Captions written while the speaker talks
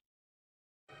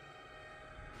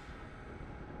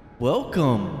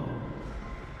Welcome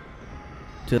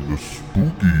to The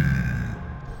spooky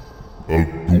A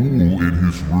Ghoul in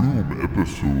His Room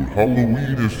episode.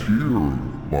 Halloween is here,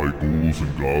 my ghouls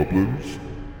and goblins.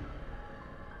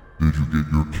 Did you get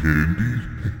your candy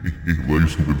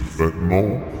laced with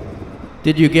fentanyl?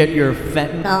 Did you get your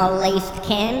fentanyl? Fentanyl-laced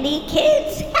candy,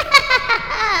 kids?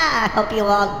 I hope you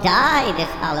all die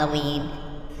this Halloween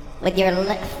with your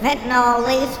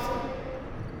fentanyl-laced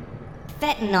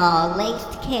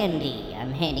candy.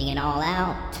 I'm handing it all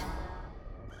out.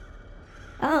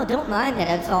 Oh, don't mind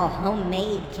that it's all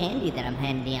homemade candy that I'm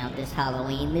handing out this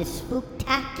Halloween, this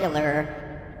spooktacular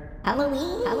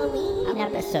Halloween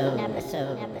episode.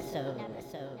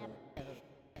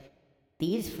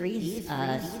 These free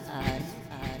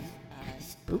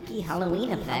spooky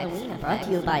Halloween effects brought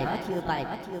to you by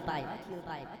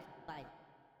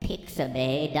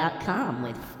Pixabay.com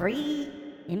with free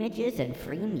images and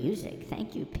free music.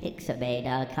 Thank you,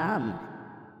 Pixabay.com.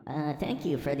 Thank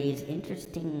you for these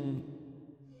interesting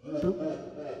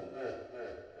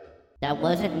That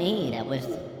wasn't me.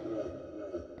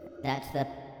 That's the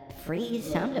free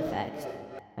sound effects.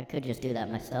 I could just do that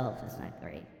myself. It's not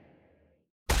great.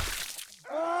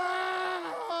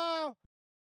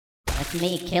 That's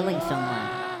me killing someone.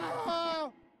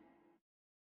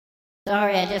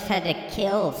 Sorry, I just had to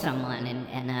kill someone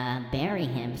and bury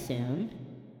him soon.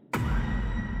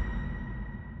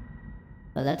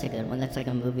 Oh, that's a good one. That's like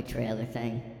a movie trailer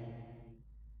thing.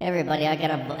 Hey everybody, I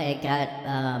got my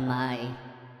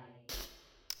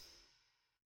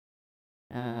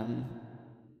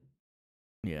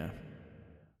Yeah.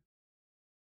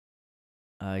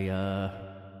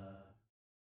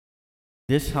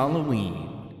 This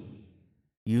Halloween,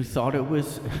 you thought it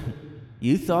was,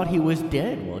 you thought he was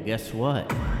dead. Well, guess what?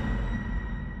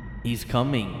 He's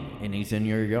coming, and he's in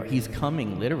your yard. He's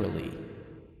coming, literally.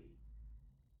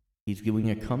 He's giving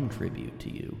a cum tribute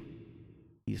to you.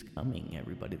 He's coming,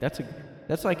 everybody. That's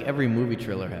like every movie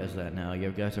trailer has that now. You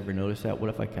guys ever notice that?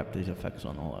 What if I kept these effects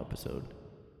on the whole episode?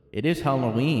 It is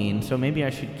Halloween, so maybe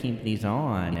I should keep these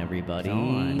on, everybody. I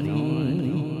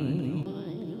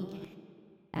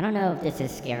don't know if this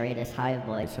is scary, this high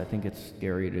voice. I think it's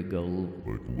scary to go Like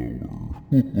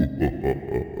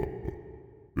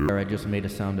lower. I just made a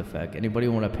sound effect. Anybody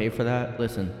want to pay for that?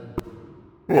 Listen.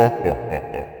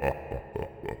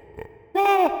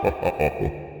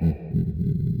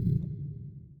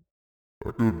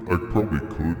 I probably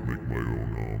could make my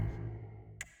own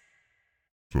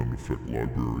sound effect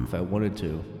library. If I wanted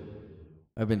to.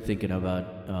 I've been thinking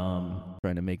about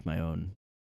trying to make my own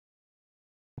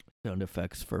sound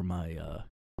effects for my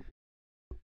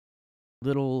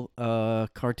little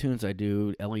cartoons I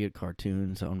do, Elliot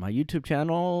cartoons, on my YouTube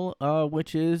channel,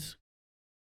 which is,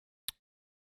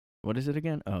 what is it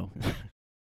again? Oh,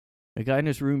 A Guy in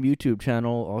His Room YouTube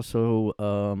channel, also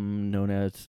known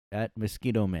as at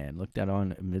Mosquito Man. Look that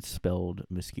on, misspelled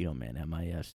Mosquito Man,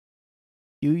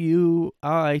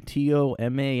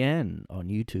 MISQUITOMAN on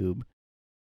YouTube.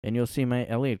 And you'll see my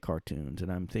Elliot cartoons,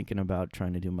 and I'm thinking about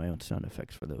trying to do my own sound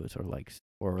effects for those, or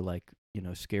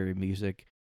scary music.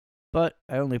 But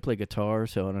I only play guitar,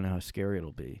 so I don't know how scary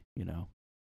it'll be,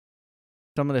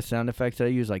 Some of the sound effects I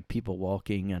use, like people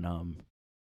walking, and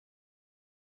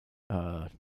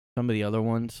some of the other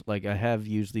ones, like I have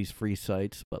used these free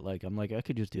sites, but I'm like, I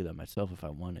could just do that myself if I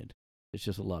wanted. It's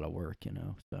just a lot of work,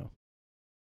 so.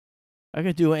 I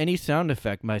could do any sound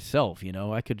effect myself,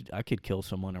 I could kill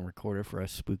someone and record it for a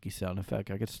spooky sound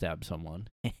effect. I could stab someone.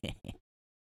 How do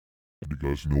you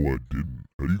guys know I didn't?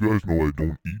 How do you guys know I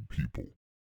don't eat people?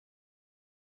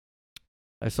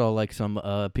 I saw some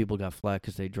people got flack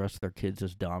because they dressed their kids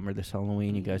as Dahmer this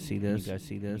Halloween. You guys see this? You guys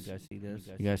see this?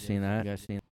 You guys seen that?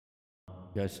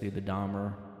 You guys see the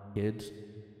Dahmer kids?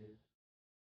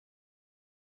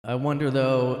 I wonder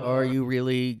though, are you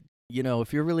really,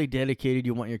 if you're really dedicated,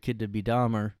 you want your kid to be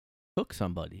Dahmer, cook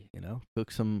somebody,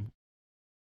 cook some,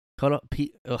 cut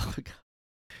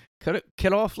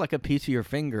off like a piece of your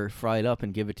finger, fry it up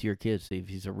and give it to your kid, see if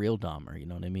he's a real Dahmer, you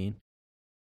know what I mean?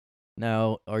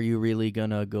 Now, are you really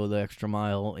gonna go the extra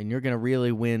mile, and you're gonna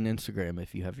really win Instagram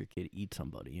if you have your kid eat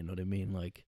somebody, you know what I mean?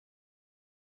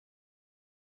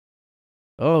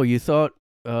 Oh, you thought,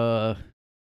 you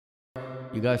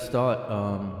guys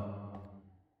thought,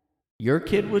 your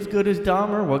kid was good as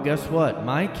Dahmer? Well, guess what?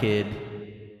 My kid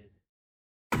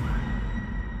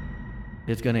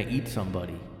is gonna eat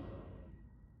somebody.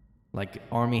 Like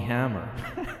Army Hammer.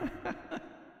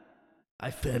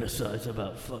 I fantasize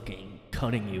about fucking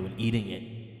cutting you and eating it.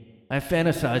 I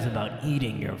fantasize about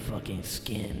eating your fucking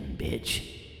skin,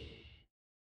 bitch.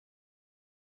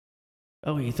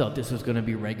 Oh, you thought this was gonna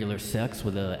be regular sex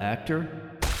with an actor?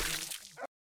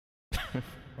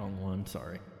 Wrong one,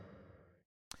 sorry.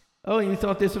 Oh, you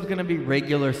thought this was gonna be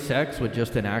regular sex with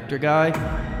just an actor guy?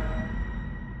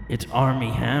 It's Army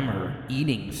Hammer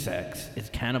eating sex. It's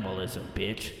cannibalism,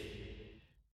 bitch.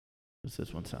 What's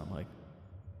this one sound like?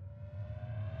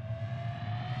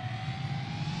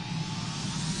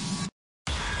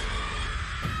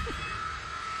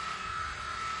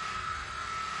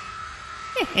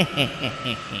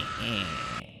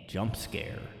 Jump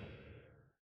scare.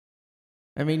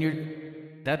 I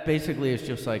mean, that basically is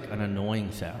just like an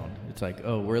annoying sound. It's like,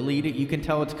 oh, we're leading. You can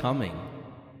tell it's coming.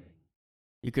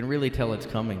 You can really tell it's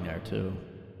coming there too.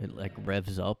 It like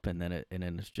revs up and then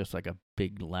it's just like a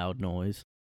big loud noise.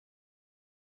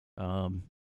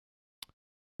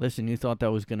 Listen, you thought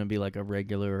that was gonna be like a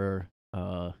regular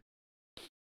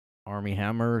Army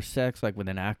Hammer sex, like with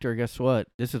an actor? Guess what?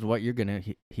 This is what you're gonna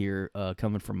hear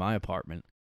coming from my apartment.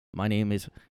 My name is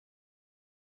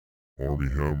Army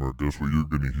Hammer. Guess what you're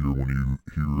gonna hear when you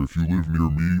hear "If you live near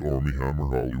me, Army Hammer,"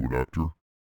 Hollywood actor.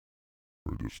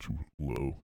 Or that's too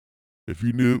low. If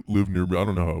you live near me, I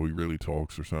don't know how he really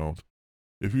talks or sounds.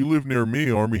 If you live near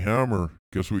me, Army Hammer,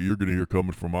 guess what you're gonna hear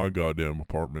coming from my goddamn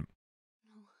apartment?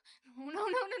 No.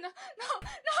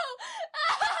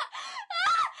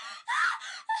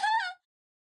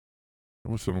 It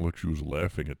almost sounded like she was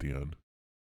laughing at the end.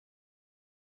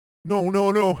 No.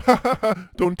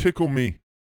 Don't tickle me.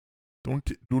 Do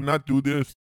not do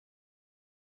this.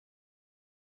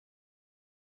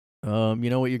 you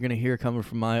know what you're gonna hear coming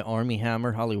from my Army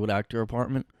Hammer Hollywood actor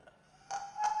apartment?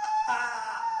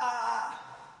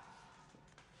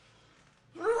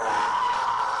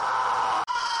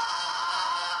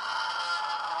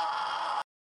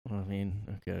 I mean,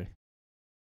 okay.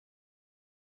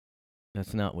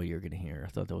 That's not what you're gonna hear. I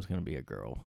thought that was gonna be a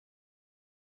girl.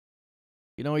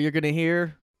 You know what you're gonna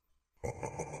hear?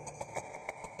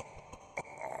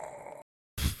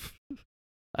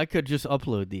 I could just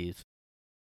upload these.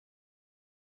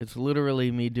 It's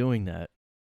literally me doing that.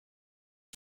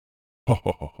 I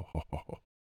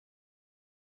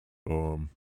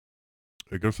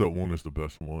guess that one is the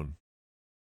best one.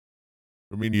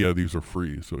 I mean, yeah, these are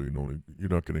free, so you're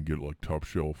not gonna get like top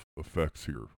shelf effects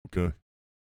here, okay?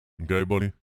 Okay,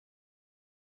 buddy?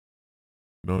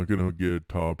 Not gonna get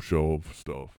top shelf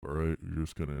stuff, alright? You're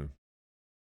just gonna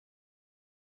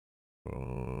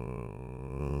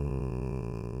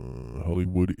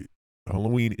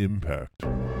Halloween Impact.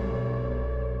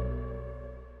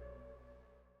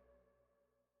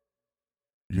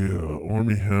 Yeah,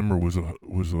 Army Hammer was a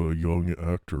young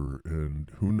actor, and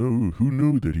who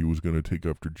knew that he was gonna take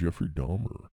after Jeffrey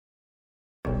Dahmer.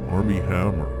 Army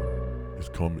Hammer is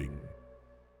coming.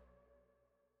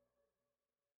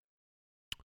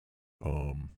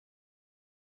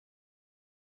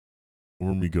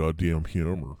 Army goddamn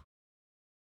Hammer.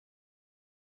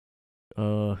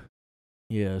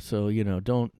 Yeah, so,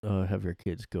 don't have your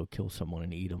kids go kill someone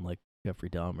and eat them like Jeffrey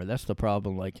Dahmer. That's the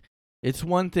problem. Like, it's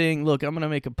one thing. Look, I'm going to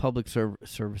make a public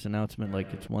service announcement.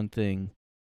 Like, it's one thing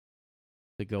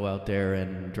to go out there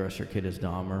and dress your kid as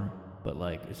Dahmer, but,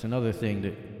 like, it's another thing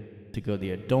to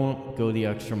don't go the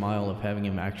extra mile of having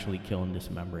him actually kill and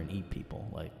dismember and eat people.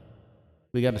 Like,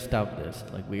 we got to stop this.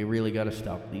 Like, we really got to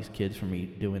stop these kids from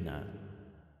doing that.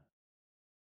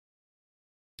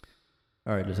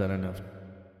 All right, is that enough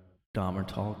Dahmer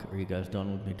talk? Are you guys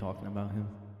done with me talking about him?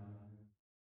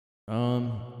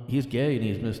 He's gay and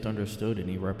he's misunderstood and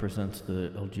he represents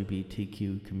the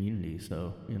LGBTQ community,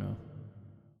 so,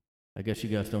 I guess you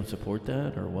guys don't support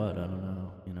that or what? I don't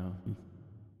know,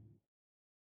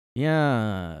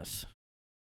 Yes.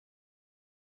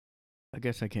 I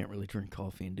guess I can't really drink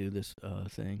coffee and do this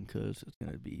thing because it's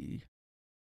going to be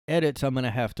edits I'm going to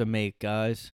have to make,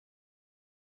 guys.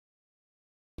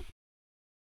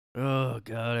 Oh,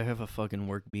 God, I have a fucking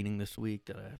work meeting this week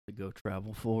that I have to go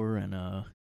travel for, and,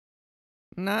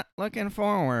 not looking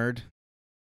forward.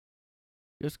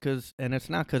 Just because, and it's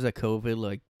not because of COVID,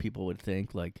 like people would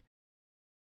think, like,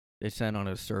 they sent on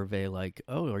a survey, like,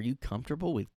 oh, are you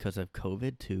comfortable with, because of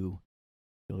COVID, to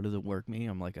go to the work meeting?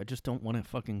 I'm like, I just don't want to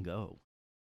fucking go.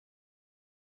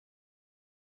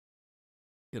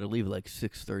 Gotta leave like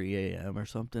 6:30 a.m. or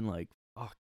something, like,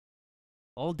 fuck.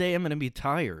 All day I'm going to be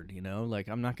tired, Like,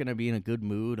 I'm not going to be in a good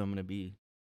mood. I'm going to be...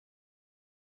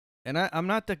 And I'm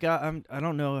not the guy... I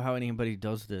don't know how anybody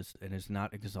does this and is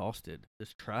not exhausted.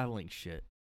 This traveling shit.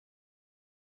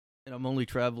 And I'm only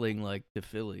traveling, like, to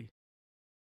Philly.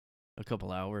 A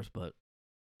couple hours, but...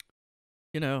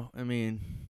 I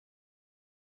mean...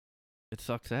 It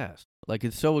sucks ass. Like,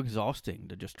 it's so exhausting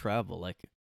to just travel. Like,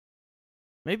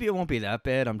 maybe it won't be that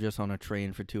bad. I'm just on a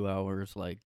train for 2 hours,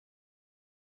 like...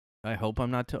 I hope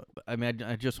I'm not. I mean,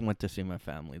 I just went to see my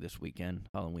family this weekend,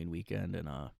 Halloween weekend, and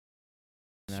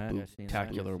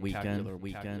spectacular weekend.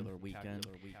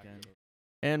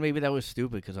 And maybe that was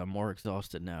stupid because I'm more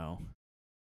exhausted now.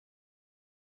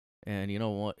 And you know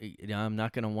what? I'm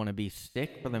not gonna want to be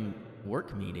sick for the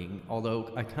work meeting.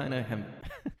 Although I kind of am.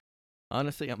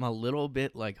 Honestly, I'm a little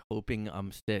bit like hoping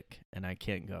I'm sick and I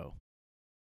can't go.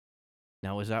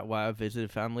 Now, is that why I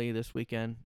visited family this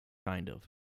weekend? Kind of.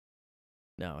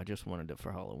 No, I just wanted it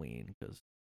for Halloween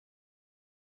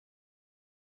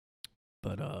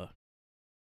but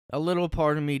a little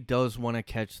part of me does want to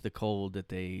catch the cold that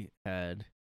they had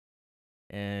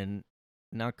and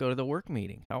not go to the work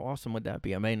meeting. How awesome would that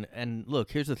be? I mean, and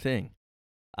look, here's the thing.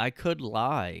 I could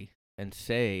lie and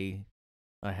say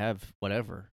I have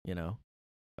whatever, you know.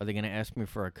 Are they going to ask me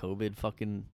for a COVID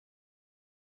fucking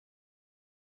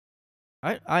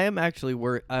I am actually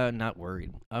worried, not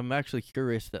worried. I'm actually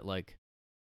curious that like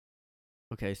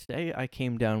okay, say I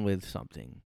came down with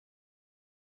something.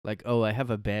 Like, oh, I have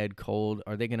a bad cold.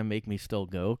 Are they going to make me still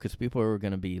go? Cuz people are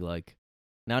going to be like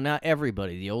now not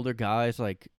everybody, the older guys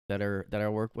like that I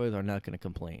work with are not going to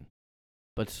complain.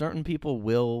 But certain people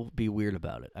will be weird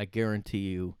about it. I guarantee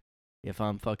you if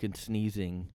I'm fucking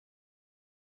sneezing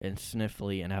and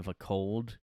sniffly and have a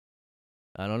cold,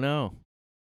 I don't know.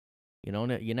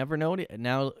 You never know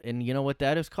now, and you know what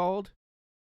that is called?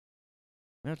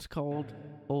 That's called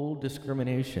cold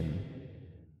discrimination.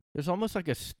 There's almost like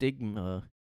a stigma.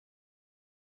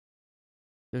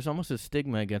 There's almost a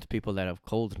stigma against people that have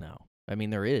colds now. I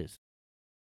mean, there is.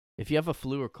 If you have a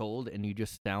flu or cold and you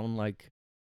just sound like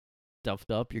stuffed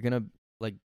up, you're gonna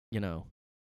like, you know,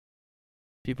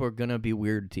 people are gonna be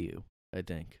weird to you. I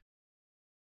think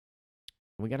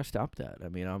we gotta stop that. I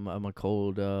mean, I'm a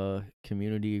cold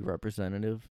community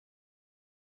representative.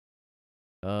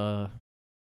 Uh,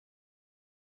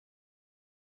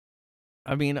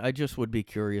 I mean, I just would be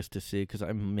curious to see because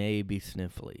I may be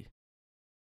sniffly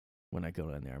when I go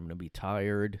in there. I'm gonna be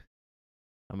tired.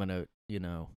 I'm gonna,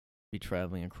 be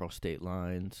traveling across state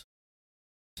lines,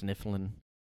 sniffling.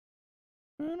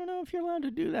 I don't know if you're allowed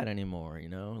to do that anymore.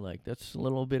 Like that's a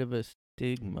little bit of a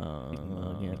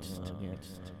stigma against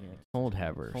cold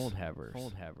havers.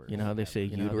 You know how they say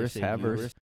uterus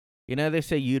havers. You know how they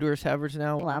say uterus havers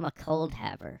now. Well, I'm a cold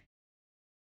haver.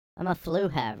 I'm a flu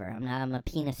haver. I'm a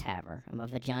penis haver. I'm a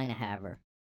vagina haver.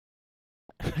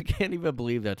 I can't even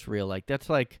believe that's real. Like that's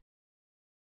like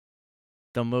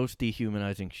the most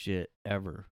dehumanizing shit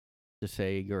ever to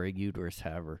say you're a uterus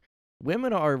haver.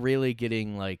 Women are really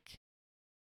getting like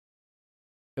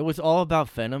it was all about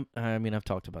I mean, I've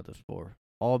talked about this before.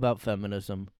 All about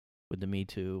feminism with the Me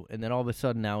Too, and then all of a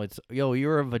sudden now it's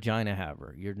you're a vagina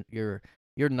haver.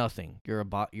 You're nothing.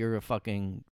 You're a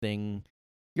fucking thing.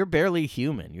 You're barely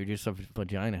human. You're just a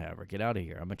vagina haver. Get out of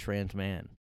here. I'm a trans man.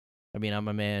 I mean, I'm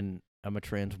a man. I'm a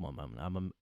trans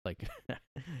woman. Like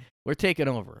we're taking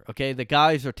over. Okay, the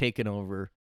guys are taking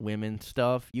over women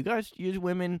stuff. You guys, you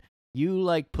women, you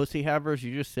like pussy havers.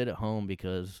 You just sit at home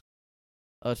because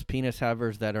us penis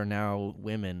havers that are now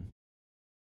women,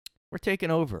 we're taking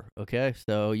over. Okay,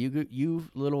 so you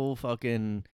little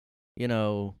fucking,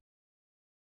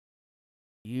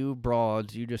 you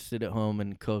broads, you just sit at home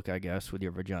and cook, I guess, with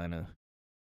your vagina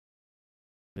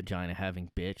having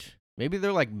bitch. Maybe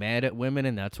they're like mad at women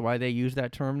and that's why they use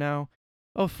that term now.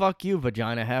 Oh, fuck you,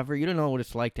 vagina haver. You don't know what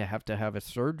it's like to have a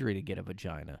surgery to get a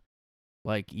vagina.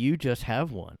 Like, you just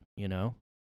have one,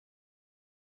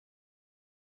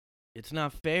 It's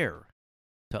not fair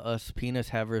to us penis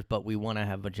havers, but we want to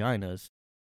have vaginas,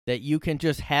 that you can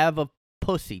just have a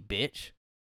pussy, bitch.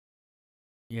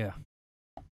 Yeah.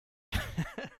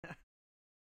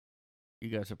 You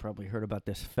guys have probably heard about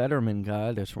this Fetterman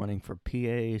guy that's running for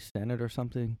PA Senate or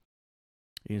something.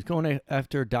 He's going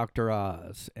after Dr.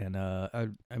 Oz. And, I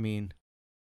mean,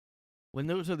 when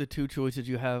those are the two choices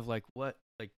you have, like, what?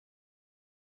 Like,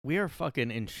 we are fucking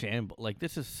in shambles. Like,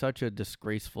 this is such a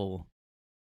disgraceful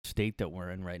state that we're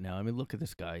in right now. I mean, look at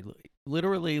this guy.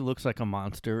 Literally looks like a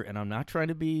monster. And I'm not trying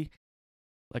to be,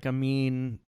 like, a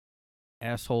mean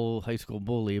asshole high school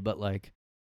bully, but, like,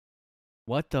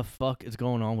 what the fuck is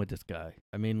going on with this guy?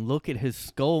 I mean, look at his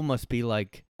skull must be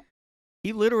like,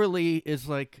 he literally is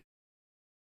like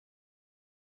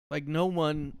no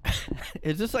one,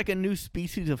 is this like a new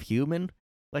species of human?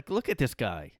 Like, look at this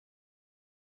guy.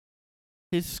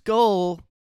 His skull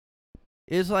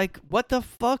is like, what the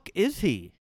fuck is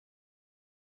he?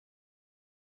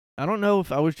 I don't know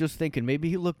if I was just thinking, maybe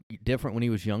he looked different when he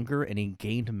was younger and he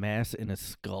gained mass in his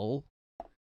skull.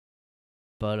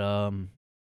 But,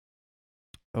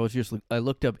 I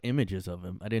looked up images of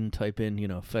him. I didn't type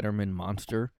in, Fetterman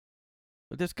monster.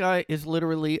 But this guy is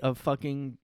literally a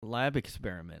fucking lab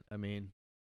experiment. I mean,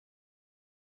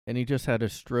 and he just had a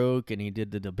stroke, and he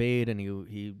did the debate, and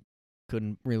he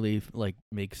couldn't really like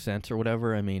make sense or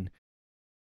whatever. I mean,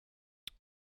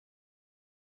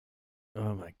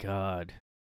 oh my god,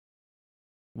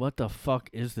 what the fuck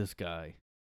is this guy?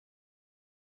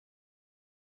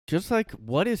 Just like,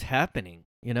 what is happening?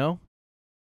 You know?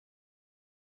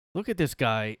 Look at this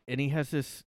guy, and he has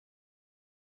this.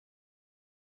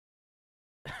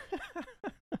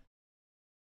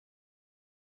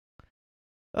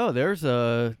 Oh, there's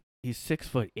a. He's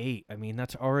 6'8". I mean,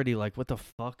 that's already like, what the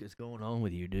fuck is going on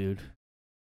with you, dude?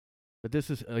 But this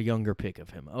is a younger pic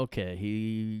of him. Okay,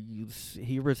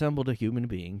 he resembled a human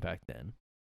being back then.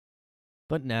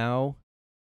 But now,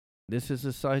 this is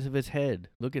the size of his head.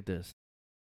 Look at this.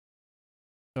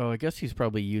 Oh, I guess he's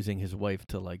probably using his wife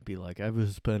to like be like, I have a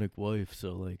Hispanic wife,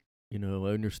 so like, I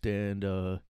understand.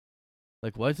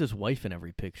 Like, why is his wife in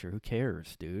every picture? Who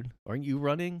cares, dude? Aren't you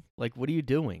running? Like, what are you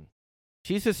doing?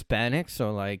 She's Hispanic,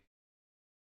 so like.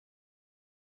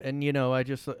 And, I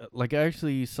just, like, I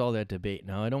actually saw that debate.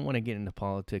 Now, I don't want to get into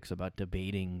politics about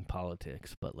debating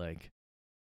politics, but, like,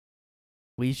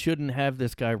 we shouldn't have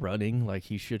this guy running. Like,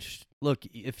 he should, look,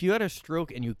 if you had a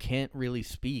stroke and you can't really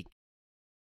speak,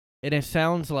 and it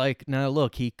sounds like, now,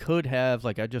 look, he could have,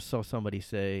 like, I just saw somebody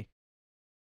say,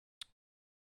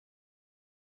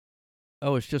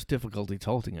 oh, it's just difficulty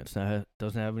talking. It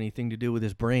doesn't have anything to do with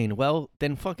his brain. Well,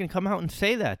 then fucking come out and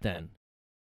say that then.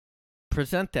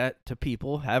 Present that to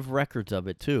people, have records of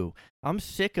it too. I'm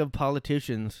sick of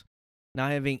politicians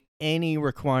not having any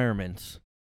requirements.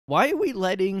 Why are we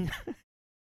letting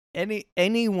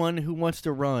anyone who wants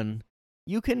to run?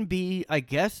 You can be, I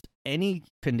guess, any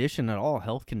condition at all,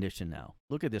 health condition now.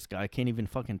 Look at this guy, can't even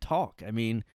fucking talk. I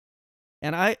mean,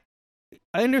 and I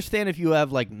understand if you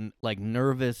have like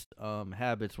nervous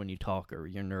habits when you talk, or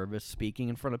you're nervous speaking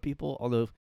in front of people. Although,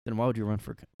 then why would you run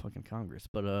for fucking Congress?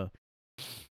 But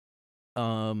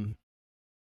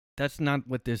that's not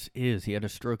what this is. He had a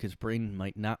stroke. His brain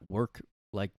might not work,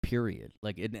 like, period.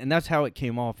 Like, and that's how it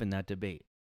came off in that debate.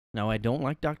 Now, I don't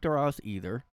like Dr. Oz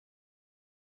either.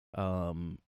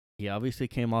 He obviously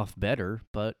came off better,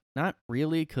 but not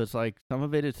really, because, like, some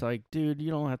of it's like, dude,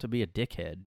 you don't have to be a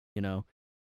dickhead,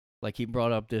 Like, he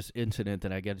brought up this incident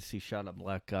that I got to see shot a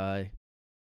black guy.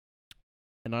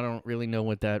 And I don't really know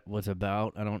what that was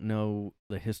about. I don't know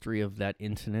the history of that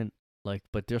incident. Like,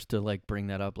 but just to, like, bring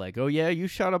that up, like, oh, yeah, you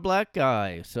shot a black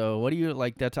guy. So what do you,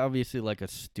 like, that's obviously, like, a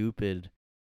stupid,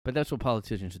 but that's what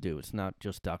politicians do. It's not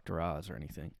just Dr. Oz or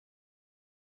anything.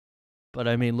 But,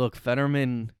 I mean, look,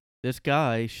 Fetterman, this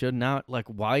guy should not, like,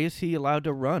 why is he allowed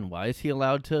to run? Why is he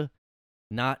allowed to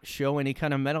not show any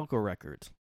kind of medical records?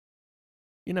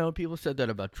 People said that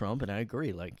about Trump, and I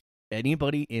agree. Like,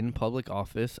 anybody in public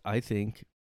office, I think,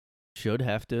 should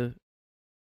have to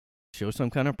show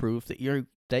some kind of proof that you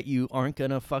aren't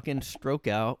gonna fucking stroke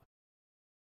out.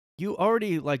 You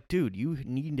already, like, dude, you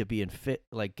need to be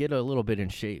get a little bit in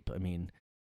shape. I mean,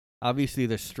 obviously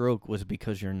the stroke was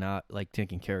because you're not, like,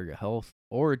 taking care of your health,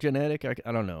 or genetic.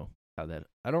 I don't know how that,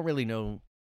 I don't really know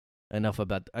enough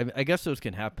about, I guess those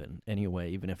can happen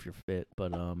anyway, even if you're fit,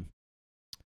 but,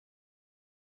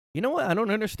 you know what? I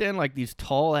don't understand, like, these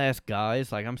tall-ass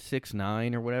guys, like, I'm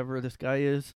 6'9", or whatever this guy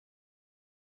is.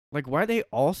 Like, why are they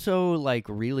also, like,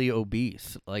 really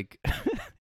obese? Like,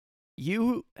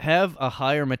 you have a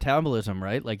higher metabolism,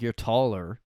 right? Like, you're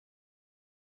taller.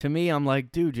 To me, I'm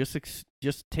like, dude,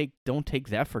 don't take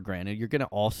that for granted. You're gonna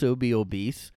also be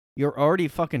obese. You're already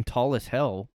fucking tall as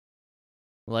hell.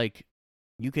 Like,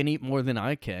 you can eat more than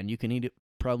I can. You can eat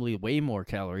probably way more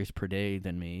calories per day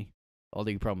than me.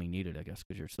 Although you probably need it, I guess,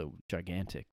 because you're so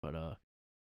gigantic. But,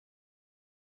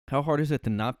 how hard is it to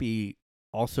not be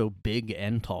also big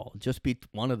and tall? Just be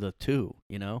one of the two,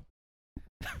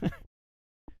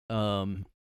 But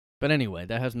anyway,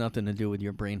 that has nothing to do with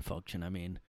your brain function. I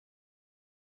mean,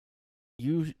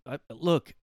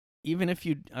 look, even if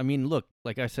look,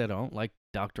 like I said, I don't like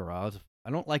Dr. Oz.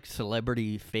 I don't like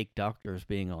celebrity fake doctors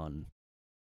being on.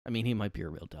 I mean, he might be a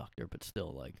real doctor, but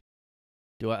still, like,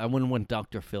 I wouldn't want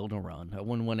Dr. Phil to run. I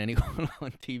wouldn't want anyone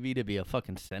on TV to be a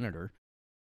fucking senator.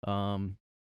 But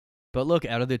look,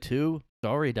 out of the two,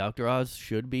 sorry, Dr. Oz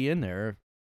should be in there.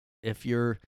 If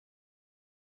you're,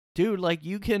 dude, like,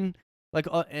 you can, like,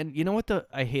 and you know what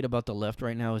I hate about the left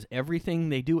right now is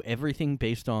they do everything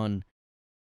based on,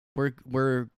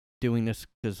 we're doing this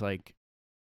because, like,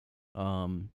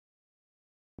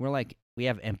 we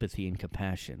have empathy and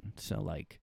compassion. So,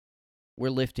 like,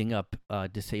 we're lifting up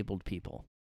disabled people.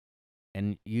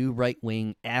 And you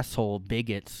right-wing asshole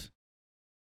bigots,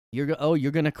 you're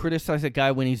going to criticize a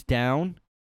guy when he's down?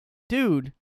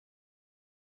 dude,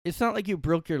 it's not like you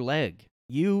broke your leg.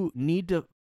 You need to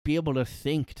be able to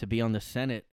think to be on the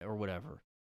Senate or whatever.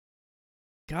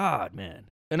 God, man.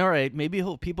 And all right, maybe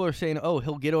people are saying, oh,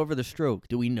 he'll get over the stroke.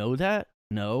 Do we know that?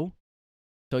 No.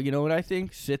 So you know what I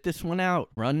think? Sit this one out.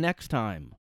 Run next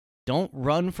time. Don't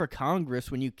run for Congress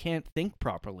when you can't think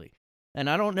properly. And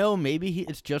I don't know, maybe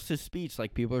it's just his speech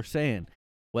like people are saying.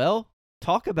 Well,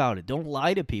 talk about it. Don't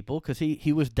lie to people, because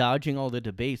he was dodging all the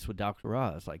debates with Dr.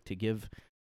 Oz. Like, to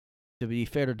be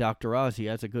fair to Dr. Oz, he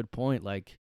has a good point.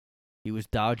 Like, he was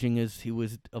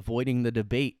avoiding the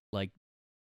debate. Like,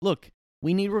 look,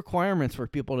 we need requirements for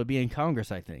people to be in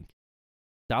Congress, I think.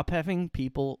 Stop having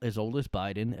people as old as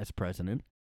Biden as president.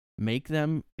 Make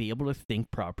them be able to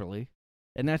think properly.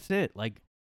 And that's it. Like,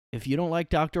 if you don't like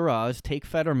Dr. Oz, take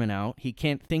Fetterman out. He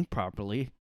can't think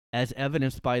properly, as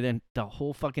evidenced by the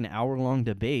whole fucking hour-long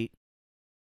debate.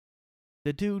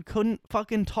 The dude couldn't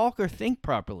fucking talk or think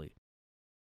properly.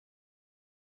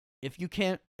 If you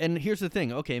can't, and here's the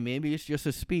thing, okay, maybe it's just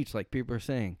a speech like people are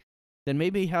saying. Then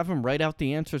maybe have him write out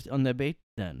the answers on the debate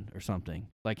then or something.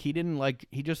 Like, he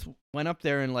just went up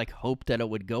there and like hoped that it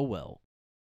would go well.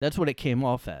 That's what it came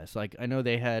off as. Like, I know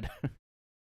they had,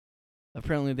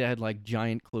 apparently they had like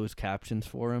giant closed captions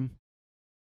for him.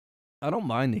 I don't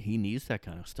mind that he needs that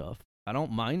kind of stuff. I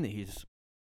don't mind that he's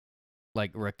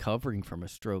like recovering from a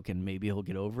stroke and maybe he'll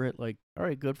get over it. Like, all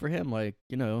right, good for him. Like,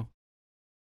 you know,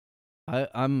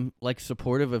 I'm like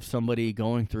supportive of somebody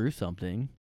going through something,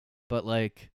 but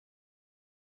like,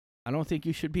 I don't think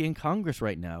you should be in Congress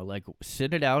right now. Like,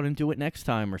 sit it out and do it next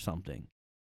time or something.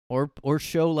 Or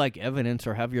show like evidence,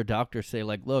 or have your doctor say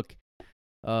like, look,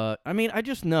 I mean, I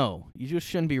just know you just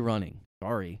shouldn't be running.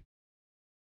 Sorry.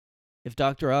 If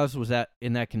Dr. Oz was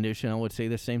in that condition, I would say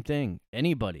the same thing.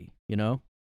 Anybody, you know?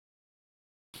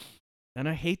 And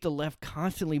I hate the left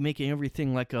constantly making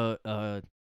everything like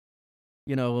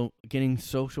you know, getting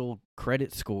social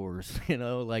credit scores, you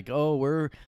know, like, oh, we're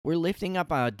lifting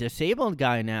up a disabled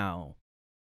guy now.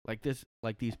 Like this,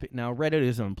 like these. Now, Reddit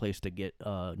is a place to get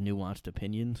nuanced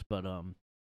opinions, but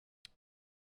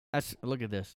look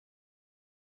at this.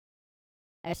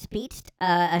 A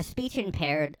speech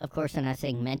impaired, of course, I'm not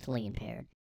saying mentally impaired.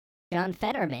 John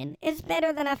Fetterman is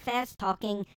better than a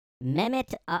fast-talking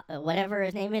Mehmet, whatever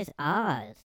his name is,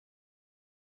 Oz.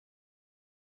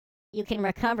 You can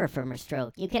recover from a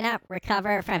stroke. You cannot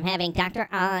recover from having Dr.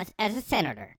 Oz as a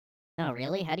senator. Oh,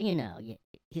 really? How do you know?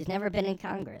 He's never been in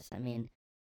Congress. I mean...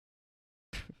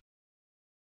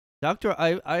 Doctor,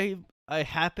 I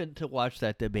happened to watch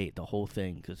that debate, the whole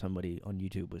thing, because somebody on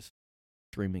YouTube was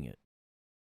streaming it.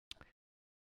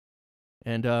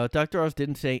 And Dr. Oz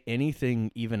didn't say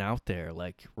anything even out there,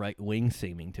 like right-wing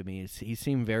seeming to me. He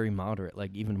seemed very moderate,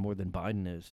 like even more than Biden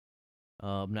is.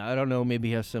 Now, I don't know, maybe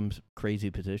he has some crazy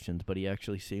positions, but he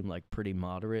actually seemed like pretty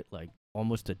moderate, like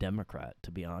almost a Democrat, to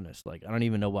be honest. Like, I don't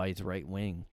even know why he's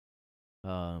right-wing.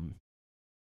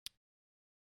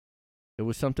 It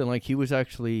was something like he was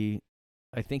actually,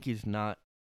 I think he's not,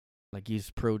 like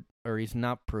he's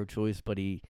not pro-choice, but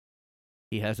he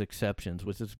has exceptions,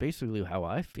 which is basically how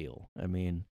I feel. I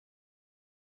mean,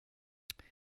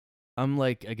 I'm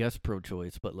like, I guess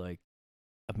pro-choice, but like,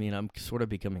 I mean, I'm sort of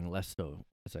becoming less so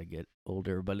as I get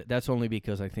older, but that's only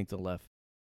because I think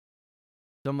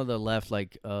some of the left,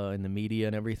 like in the media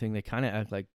and everything, they kind of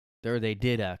act like, they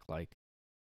did act like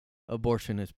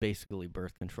abortion is basically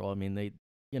birth control. I mean,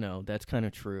 you know, that's kind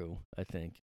of true, I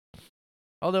think.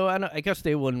 Although I guess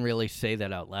they wouldn't really say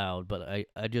that out loud, but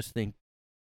I just think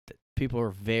that people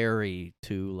are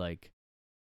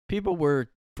people were,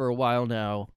 for a while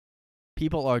now,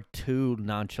 people are too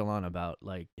nonchalant about,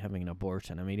 like, having an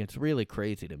abortion. I mean, it's really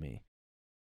crazy to me.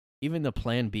 Even the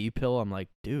Plan B pill, I'm like,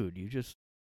 dude, you just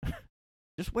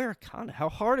wear a condom. How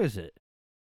hard is it?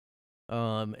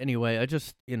 Anyway, I'm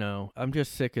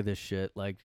just sick of this shit.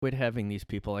 Like, quit having these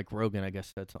people, like Rogan, I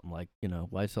guess, said something like, you know,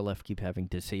 why does the left keep having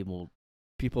disabled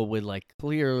people with, like,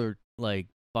 clear, like,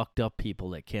 fucked up people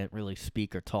that can't really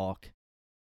speak or talk?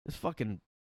 Fuck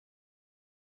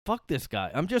this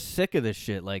guy. I'm just sick of this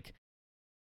shit. Like,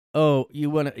 oh,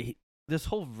 this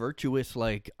whole virtuous,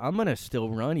 like, I'm gonna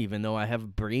still run even though I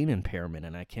have brain impairment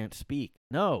and I can't speak.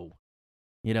 No.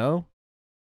 You know?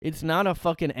 It's not a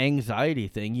fucking anxiety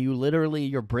thing.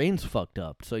 Your brain's fucked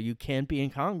up, so you can't be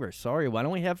in Congress. Sorry, why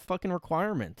don't we have fucking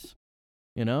requirements?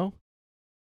 You know?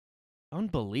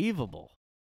 Unbelievable.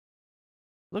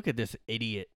 Look at this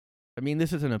idiot. I mean,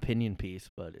 this is an opinion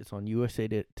piece, but it's on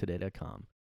usatoday.com.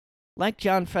 Like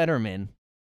John Fetterman.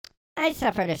 I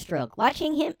suffered a stroke.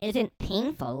 Watching him isn't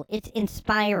painful, it's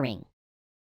inspiring.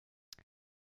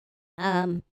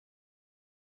 So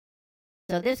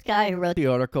So this guy who wrote The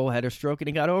article had a stroke and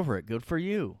he got over it. Good for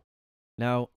you.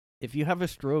 Now, if you have a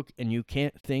stroke and you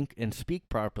can't think and speak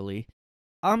properly,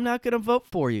 I'm not going to vote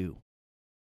for you.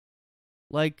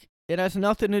 Like, it has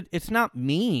nothing to... It's not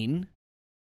mean.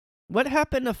 What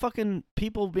happened to fucking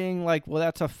people being like, well,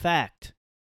 that's a fact?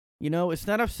 You know, it's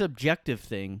not a subjective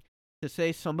thing to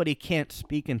say somebody can't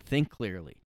speak and think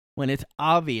clearly when it's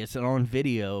obvious and on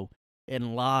video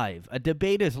and live. A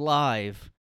debate is live.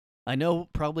 I know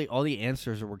probably all the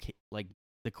answers were, like,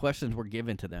 the questions were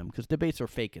given to them because debates are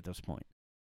fake at this point.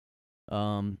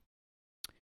 And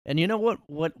you know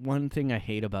what one thing I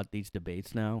hate about these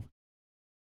debates now?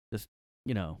 Just,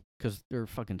 you know, because they're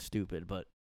fucking stupid, but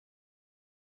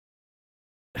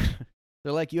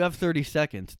they're like, you have 30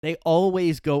 seconds. They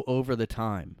always go over the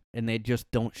time, and they just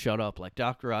don't shut up. Like,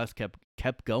 Dr. Oz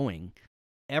kept going.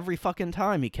 Every fucking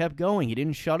time he kept going. He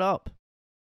didn't shut up.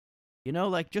 You know,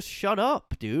 like, just shut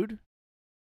up, dude.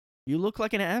 You look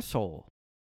like an asshole.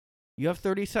 You have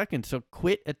 30 seconds, so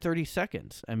quit at 30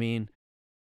 seconds. I mean,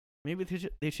 maybe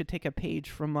they should take a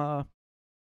page from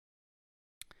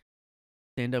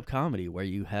stand-up comedy, where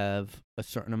you have a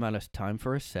certain amount of time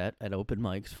for a set at open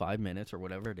mics, 5 minutes or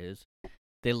whatever it is.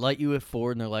 They light you at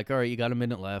 4, and they're like, all right, you got a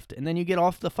minute left. And then you get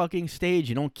off the fucking stage.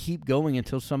 You don't keep going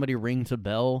until somebody rings a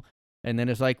bell, and then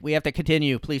it's like, we have to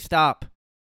continue. Please stop.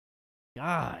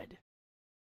 God.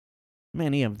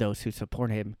 Many of those who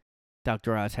support him,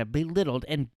 Dr. Oz, have belittled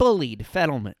and bullied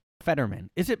Fetterman.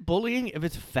 Is it bullying if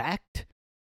it's fact?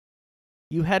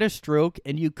 You had a stroke,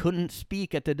 and you couldn't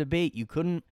speak at the debate. You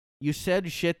said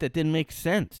shit that didn't make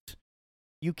sense.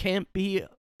 You can't be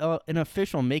an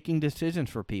official making decisions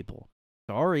for people.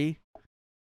 Sorry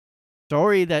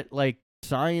that, like,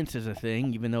 science is a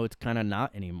thing, even though it's kind of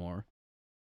not anymore.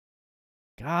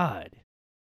 God.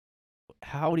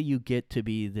 How do you get to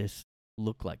be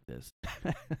look like this?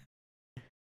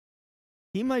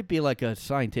 He might be like a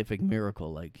scientific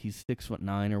miracle, like he's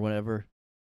 6'9" or whatever.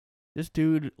 This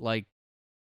dude, like,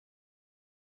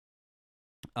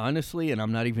 honestly, and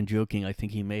I'm not even joking, I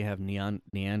think he may have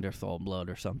Neanderthal blood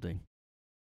or something.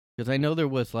 Because I know there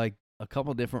was, like, a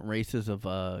couple different races of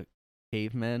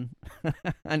cavemen.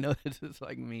 I know this is,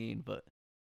 like, mean, but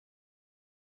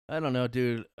I don't know,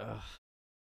 dude.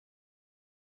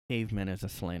 Caveman is a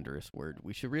slanderous word.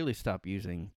 We should really stop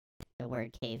using the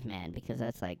word caveman because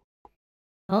that's like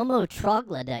Homo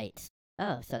troglodytes.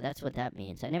 Oh, so that's what that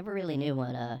means. I never really knew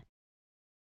what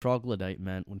troglodyte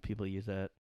meant when people use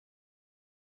that.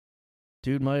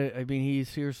 Dude, I mean, he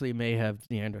seriously may have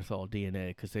Neanderthal DNA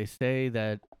because they say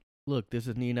that. Look, this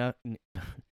is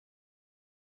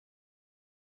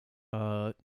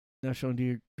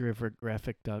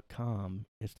NationalGeographic.com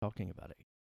is talking about it.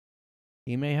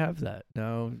 He may have that.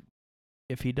 Now,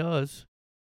 if he does,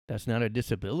 that's not a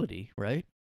disability, right?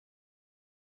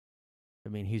 I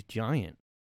mean, he's giant.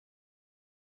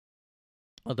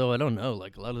 Although I don't know,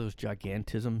 like a lot of those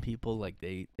gigantism people, like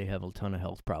they have a ton of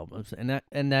health problems, and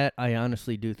that I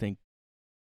honestly do think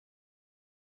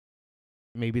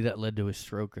maybe that led to his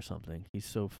stroke or something. He's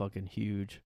so fucking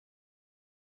huge.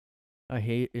 I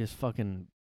hate his fucking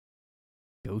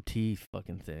goatee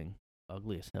fucking thing.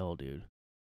 Ugly as hell, dude.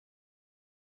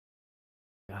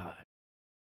 God.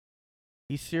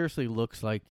 He seriously looks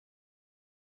like...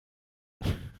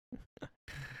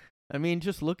 I mean,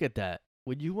 just look at that.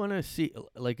 Would you want to see...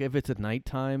 Like, if it's at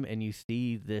nighttime and you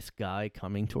see this guy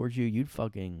coming towards you, you'd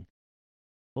fucking...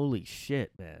 Holy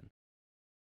shit, man.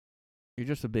 You're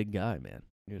just a big guy, man.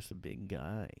 You're just a big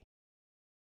guy.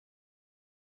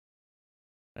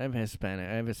 I have a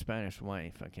Spanish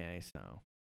wife, okay, so...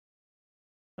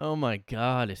 Oh my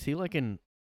god, is he like in...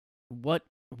 What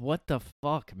the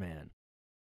fuck, man?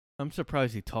 I'm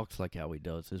surprised he talks like how he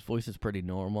does. His voice is pretty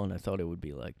normal, and I thought it would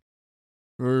be like...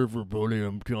 Hey everybody,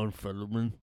 I'm John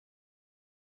Fetterman.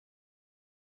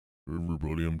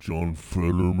 Everybody, I'm John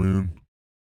Fetterman.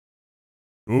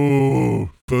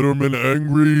 Oh, Fetterman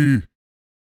angry.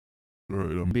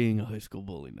 Alright, I'm being a high school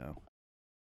bully now.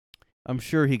 I'm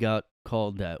sure he got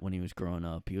called that when he was growing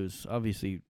up. He was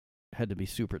obviously had to be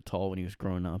super tall when he was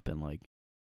growing up, and like...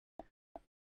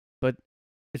 But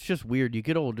it's just weird. You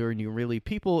get older and you really...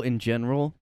 People in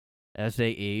general, as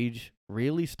they age,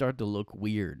 really start to look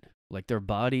weird. Like their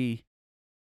body...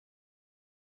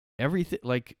 Everything...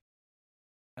 Like...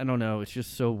 I don't know. It's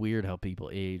just so weird how people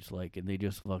age. Like, and they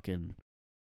just fucking...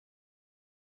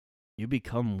 You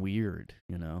become weird,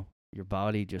 you know? Your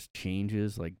body just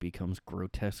changes, like, becomes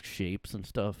grotesque shapes and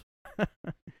stuff. I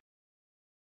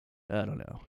don't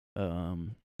know.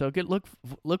 So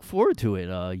look forward to it,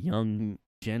 young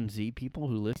Gen Z people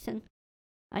who listen.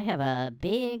 I have a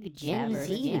big Gen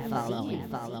Z following.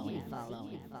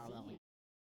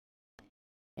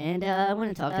 And I want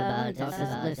to talk about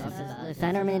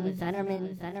Fetterman.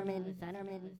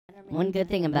 One good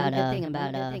thing about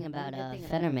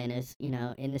Fetterman is, you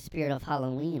know, in the spirit of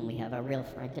Halloween, we have a real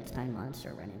Frankenstein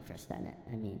monster running for Senate.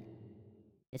 I mean,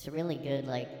 it's a really good,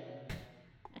 like.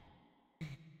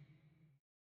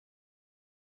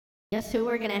 Guess who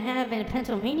we're gonna have in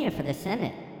Pennsylvania for the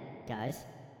Senate, guys?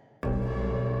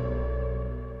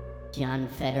 John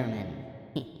Fetterman.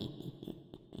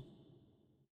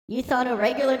 You thought a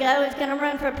regular guy was gonna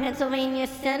run for Pennsylvania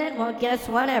Senate? Well, guess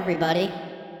what, everybody?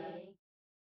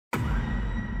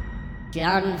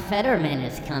 John Fetterman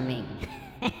is coming.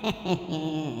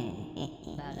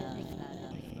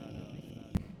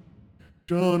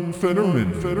 John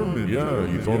Fetterman. Yeah,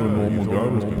 you thought a normal guy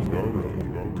was going to go.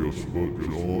 Guess what?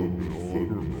 John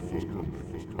Fetterman.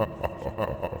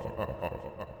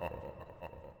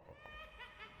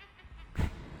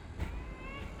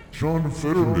 John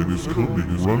Fetterman is coming,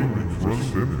 running for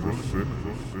Senate.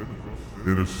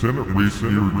 In a Senate race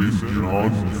near you,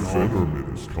 John Fetterman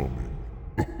is coming.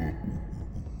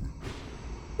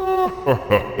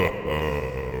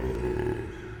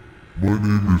 My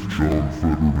name is John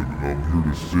Fetterman, and I'm here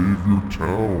to save your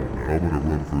town, and I'm gonna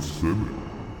run for Senate.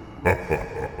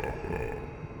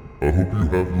 I hope you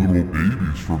have little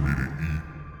babies for me to eat,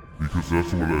 because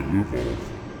that's what I live off.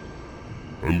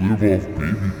 I live off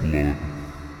baby blood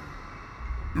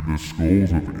and the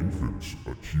skulls of infants I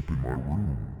keep in my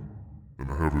room. And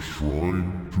I have a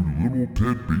shrine to little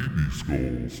dead baby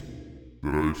skulls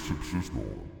that I subsist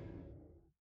on.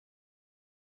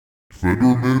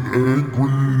 Fetterman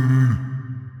angry!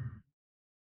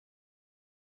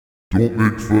 Don't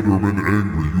make Fetterman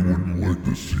angry. You wouldn't like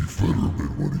to see Fetterman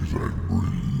when he's angry.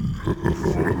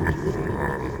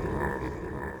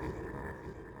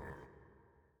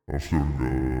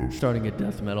 Starting a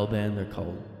death metal band. They're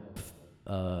called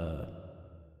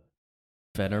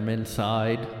Fetterman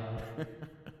Side.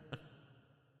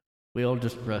 We all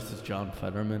just dress as John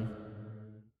Fetterman.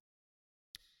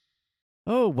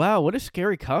 Oh wow, what a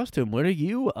scary costume. What are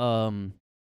you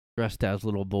dressed as,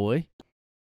 little boy?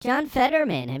 John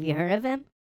Fetterman, have you heard of him?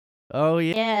 Oh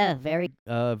yeah.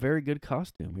 Yeah, Very good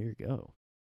costume. Here you go.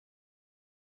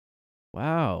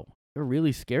 Wow, you're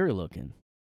really scary looking.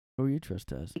 Who are you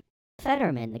dressed as?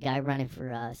 Fetterman, the guy running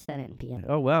for Senate and PM.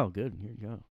 Oh wow, good. Here you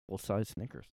go. Full size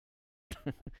Snickers.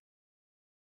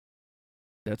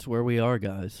 That's where we are,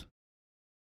 guys.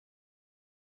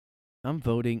 I'm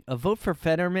voting. A vote for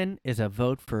Fetterman is a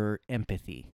vote for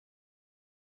empathy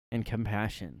and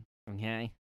compassion.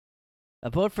 Okay? A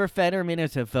vote for Fetterman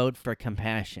is a vote for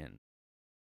compassion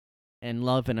and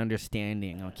love and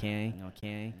understanding. Okay?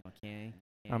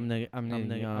 I'm the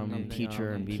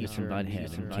teacher and Beavis and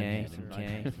Butthead. Okay?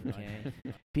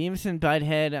 Beavis and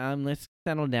Butthead. Let's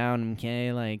settle down.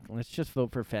 Okay? Like, let's just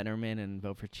vote for Fetterman and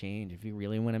vote for change. If you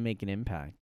really want to make an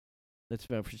impact, let's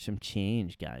vote for some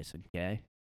change, guys. Okay?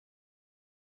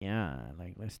 Yeah,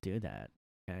 like, let's do that,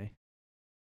 okay?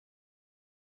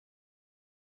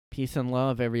 Peace and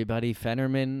love, everybody.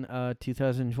 Fetterman,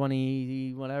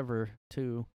 2020, whatever,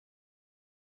 too.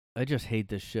 I just hate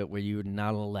this shit where you're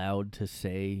not allowed to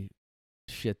say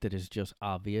shit that is just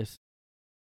obvious.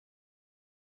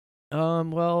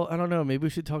 Well, I don't know. Maybe we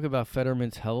should talk about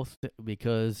Fetterman's health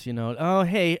because, you know, oh,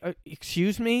 hey,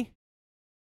 excuse me?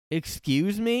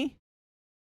 Excuse me?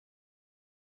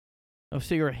 Oh,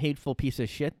 so you're a hateful piece of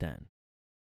shit then?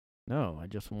 No, I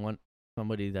just want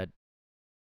somebody that,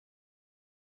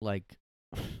 like,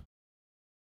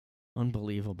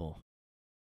 unbelievable.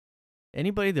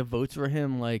 Anybody that votes for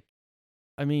him, like,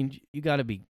 I mean, you gotta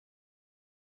be.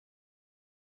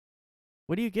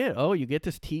 What do you get? Oh, you get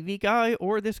this TV guy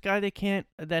or this guy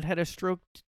that had a stroke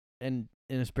and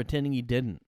is pretending he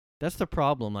didn't. That's the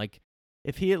problem. Like,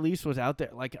 if he at least was out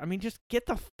there, like, I mean, just get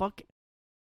the fuck.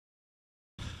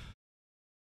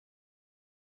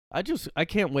 I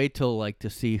can't wait till, like, to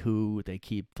see who they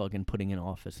keep fucking putting in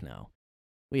office now.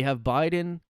 We have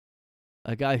Biden,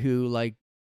 a guy who, like,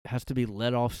 has to be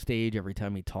let off stage every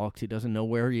time he talks. He doesn't know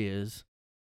where he is.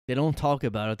 They don't talk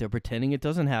about it. They're pretending it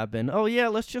doesn't happen. Oh, yeah,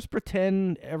 let's just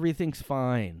pretend everything's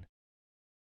fine.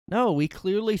 No, we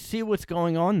clearly see what's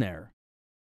going on there.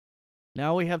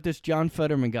 Now we have this John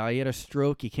Fetterman guy. He had a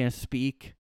stroke. He can't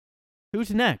speak.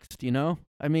 Who's next, you know?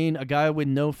 I mean, a guy with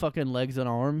no fucking legs and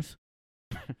arms.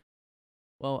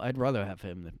 Well, I'd rather have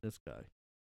him than this guy.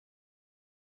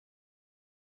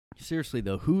 Seriously,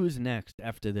 though, who is next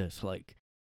after this? Like,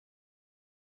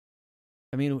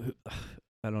 I mean,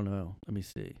 I don't know. Let me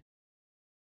see.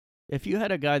 If you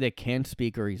had a guy that can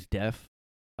speak or he's deaf,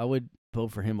 I would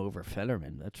vote for him over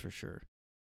Fetterman. That's for sure.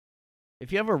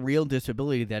 If you have a real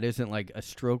disability that isn't like a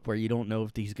stroke where you don't know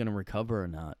if he's going to recover or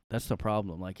not, that's the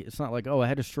problem. Like, it's not like, oh, I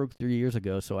had a stroke 3 years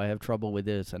ago, so I have trouble with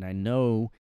this, and I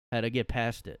know how to get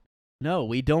past it. No,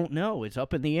 we don't know. It's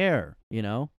up in the air, you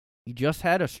know? He just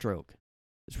had a stroke.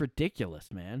 It's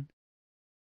ridiculous, man.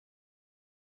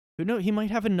 Who knows? He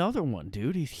might have another one,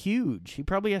 dude. He's huge. He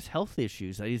probably has health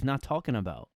issues that he's not talking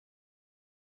about.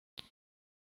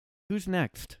 Who's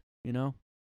next, you know?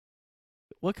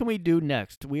 What can we do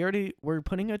next? We're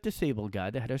putting a disabled guy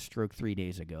that had a stroke 3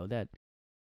 days ago. That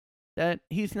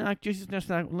he's not just not.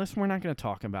 Unless we're not going to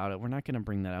talk about it, we're not going to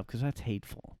bring that up because that's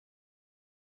hateful.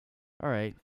 All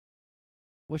right,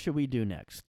 what should we do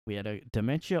next? We had a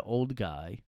dementia old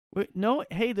guy. No,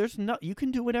 hey, there's no. You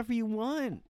can do whatever you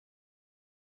want.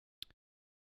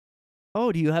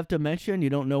 Oh, do you have dementia and you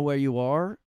don't know where you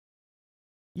are?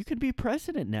 You can be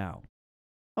president now.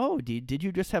 Oh, did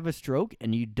you just have a stroke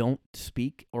and you don't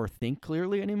speak or think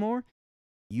clearly anymore?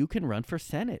 You can run for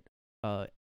Senate for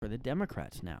the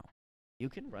Democrats now. You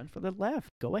can run for the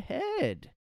left. Go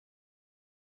ahead.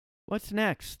 What's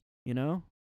next, you know?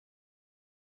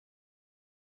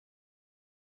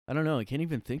 I don't know. I can't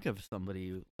even think of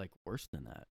somebody like worse than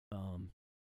that.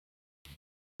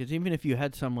 Because even if you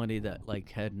had somebody that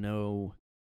like had no,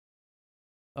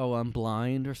 oh, I'm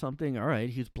blind or something. All right,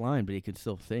 he's blind, but he can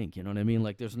still think. You know what I mean?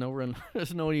 Like, there's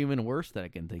no even worse that I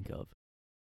can think of.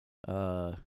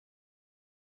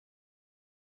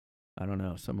 I don't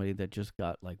know. Somebody that just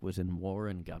was in war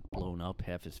and got blown up,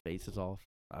 half his face is off.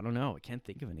 I don't know. I can't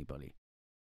think of anybody.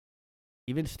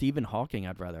 Even Stephen Hawking,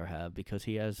 I'd rather have because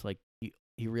he has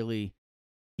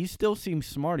he still seems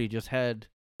smart. He just had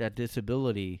that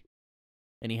disability.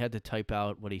 And he had to type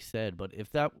out what he said. But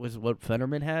if that was what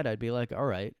Fetterman had, I'd be like, all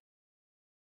right.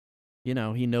 You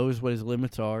know, he knows what his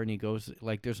limits are, and he goes,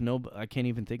 like, I can't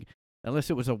even think,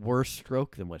 unless it was a worse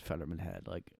stroke than what Fetterman had.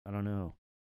 Like, I don't know.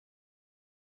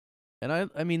 And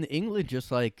I mean, England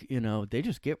just they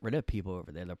just get rid of people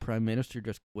over there. The prime minister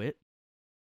just quit.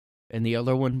 And the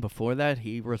other one before that,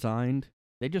 he resigned.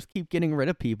 They just keep getting rid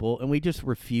of people, and we just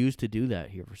refuse to do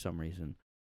that here for some reason.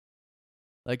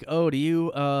 Like, oh, do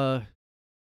you,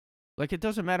 like, it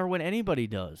doesn't matter what anybody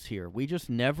does here. We just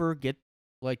never get,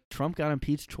 like, Trump got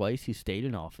impeached twice. He stayed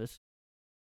in office.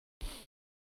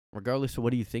 Regardless of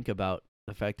what do you think about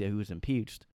the fact that he was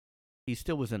impeached, he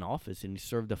still was in office and he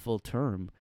served a full term.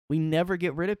 We never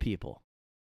get rid of people.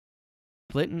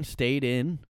 Clinton stayed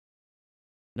in.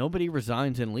 Nobody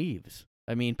resigns and leaves.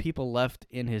 I mean, people left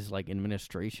in his, like,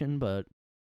 administration, but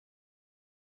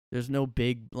there's no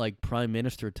big, like, prime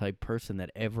minister type person that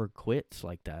ever quits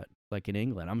like that. Like in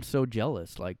England. I'm so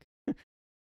jealous. Like,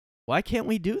 why can't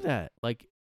we do that? Like,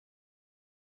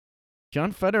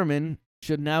 John Fetterman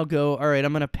should now go, all right,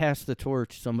 I'm going to pass the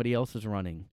torch. Somebody else is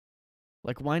running.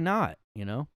 Like, why not, you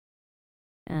know?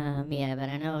 Yeah, but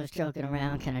I know I was joking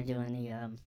around, kind of doing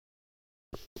the,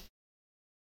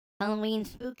 Halloween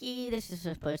spooky. This is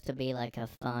supposed to be like a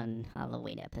fun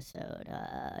Halloween episode.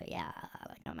 Yeah,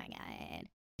 like, oh my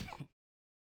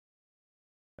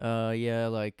god. Yeah,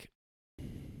 like,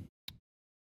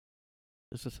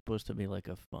 this is supposed to be like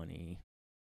a funny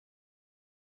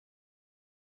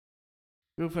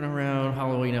goofing around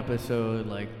Halloween episode,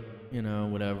 like, you know,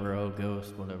 whatever, oh,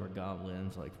 ghosts, whatever,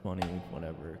 goblins, like, funny,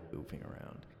 whatever, goofing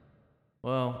around.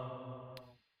 Well,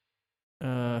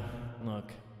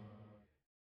 look.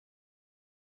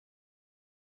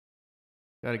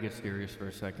 Gotta get serious for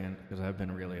a second, because I've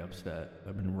been really upset.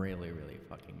 I've been really, really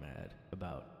fucking mad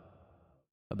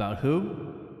about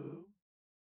who?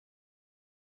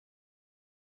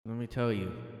 Let me tell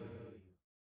you.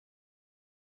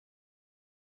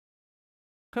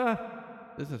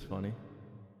 This is funny.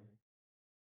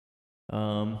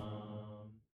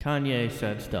 Kanye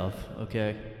said stuff,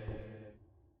 okay?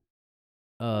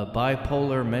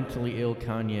 Bipolar, mentally ill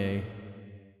Kanye,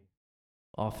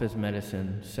 off his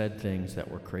medicine, said things that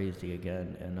were crazy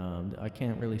again, and I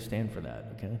can't really stand for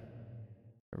that, okay?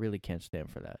 I really can't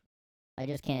stand for that. I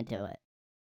just can't do it.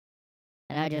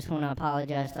 And I just want to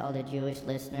apologize to all the Jewish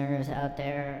listeners out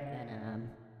there, and,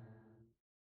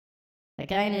 the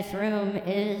guy in this room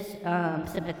is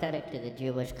sympathetic to the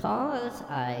Jewish cause.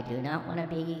 I do not want to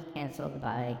be canceled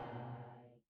by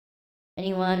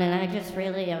anyone, and I just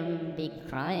really am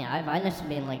crying. I've honestly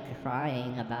been like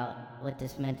crying about what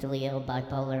this mentally ill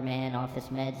bipolar man off his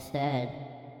meds said.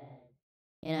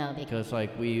 You know, because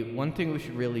like one thing we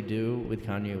should really do with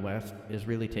Kanye West is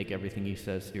really take everything he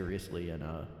says seriously and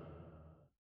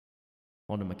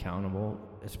hold him accountable,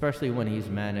 especially when he's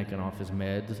manic and off his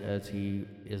meds, as he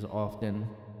is often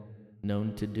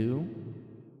known to do.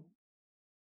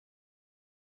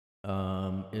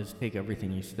 is take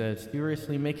everything he says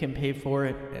seriously, make him pay for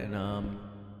it, and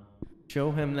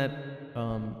show him that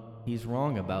he's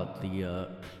wrong about the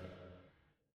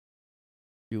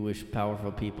Jewish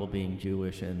powerful people being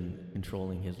Jewish and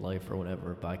controlling his life or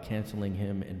whatever by canceling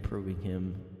him and proving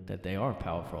him that they are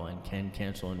powerful and can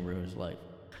cancel and ruin his life.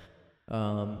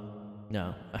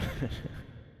 No.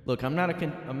 Look, I'm not a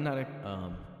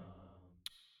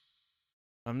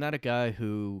guy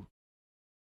who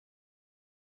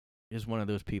is one of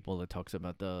those people that talks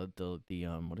about the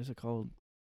what is it called?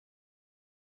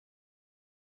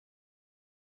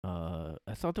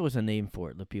 I thought there was a name for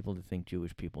it. The people that think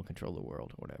Jewish people control the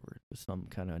world or whatever. There's some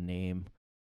kind of name.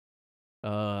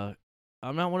 I'm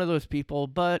not one of those people,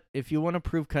 but if you want to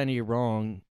prove Kanye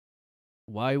wrong,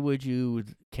 why would you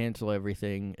cancel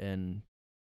everything and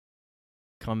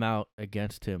come out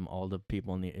against him? All the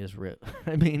people in the Israel.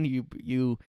 I mean,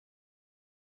 you.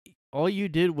 All you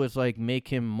did was like make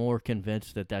him more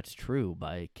convinced that that's true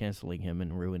by canceling him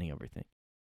and ruining everything.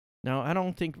 Now, I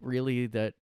don't think really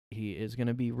that he is going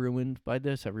to be ruined by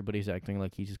this. Everybody's acting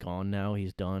like he's gone now,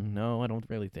 he's done. No, I don't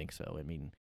really think so. I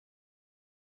mean,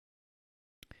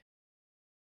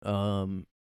 I'm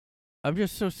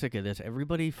just so sick of this.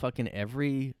 Everybody fucking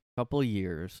every couple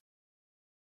years,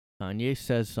 Kanye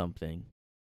says something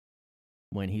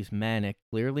when he's manic,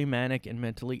 clearly manic and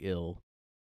mentally ill,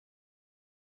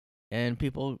 and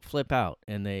people flip out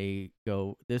and they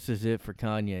go, "This is it for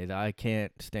Kanye. I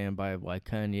can't stand by why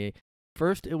Kanye."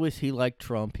 First, it was he liked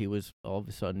Trump. He was all of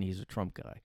a sudden he's a Trump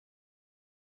guy.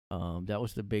 That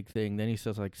was the big thing. Then he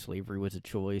says like slavery was a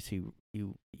choice.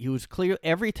 He was clear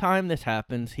every time this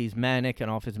happens. He's manic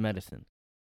and off his medicine.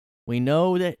 We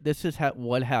know that this is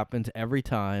what happens every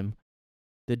time.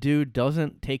 The dude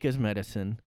doesn't take his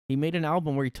medicine. He made an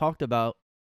album where he talked about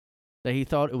that he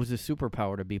thought it was a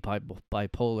superpower to be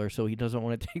bipolar, so he doesn't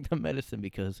want to take the medicine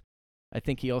because I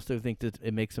think he also thinks that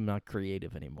it makes him not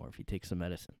creative anymore if he takes the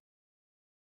medicine.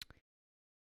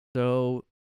 So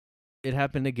it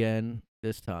happened again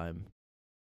this time.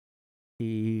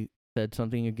 He said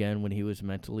something again when he was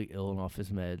mentally ill and off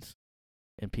his meds,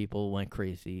 and people went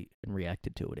crazy and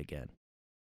reacted to it again.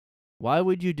 Why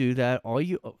would you do that?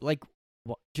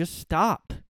 Just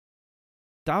stop.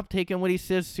 Stop taking what he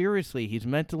says seriously. He's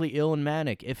mentally ill and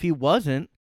manic. If he wasn't,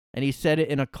 and he said it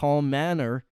in a calm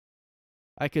manner,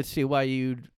 I could see why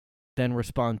you'd then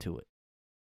respond to it.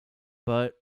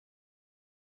 But,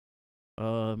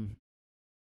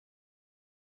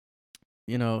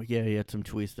 he had some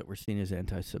tweets that were seen as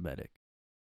anti-Semitic.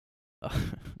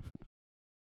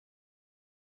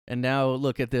 And now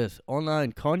look at this.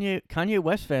 Online, Kanye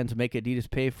West fans make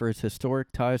Adidas pay for his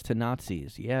historic ties to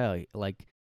Nazis. Yeah, like,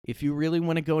 if you really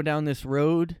want to go down this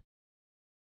road,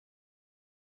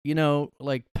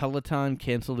 like Peloton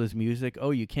canceled his music.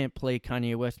 Oh, you can't play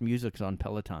Kanye West music on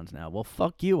Pelotons now. Well,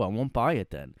 fuck you. I won't buy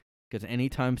it then. Because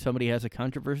anytime somebody has a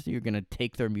controversy, you're going to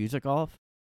take their music off?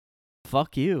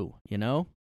 Fuck you,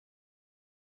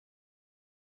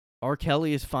 R.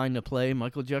 Kelly is fine to play.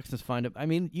 Michael Jackson's fine to... I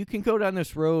mean, you can go down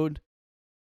this road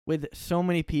with so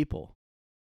many people.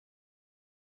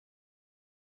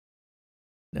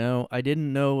 Now, I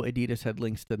didn't know Adidas had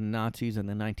links to the Nazis in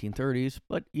the 1930s,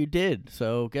 but you did.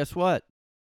 So guess what?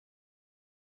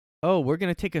 Oh, we're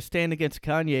going to take a stand against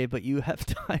Kanye, but you have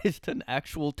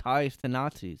actual ties to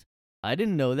Nazis. I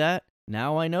didn't know that.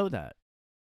 Now I know that.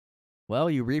 Well,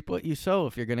 you reap what you sow.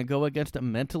 If you're going to go against a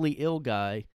mentally ill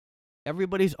guy,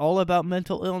 everybody's all about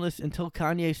mental illness until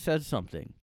Kanye says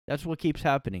something. That's what keeps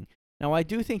happening. Now, I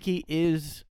do think he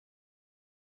is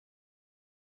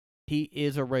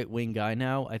a right-wing guy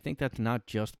now. I think that's not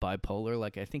just bipolar.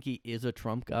 Like, I think he is a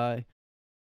Trump guy.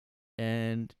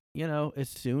 And, as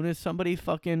soon as somebody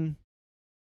fucking...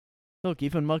 Look,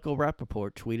 even Michael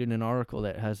Rappaport tweeted an article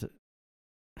that has...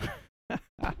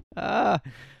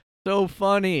 So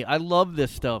funny. I love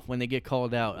this stuff when they get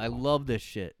called out. I love this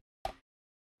shit.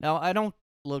 Now, I don't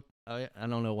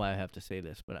know why I have to say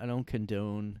this, but I don't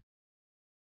condone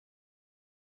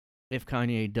if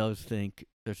Kanye does think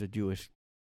there's a Jewish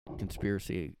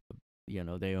conspiracy,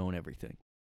 they own everything.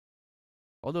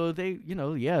 Although they,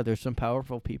 there's some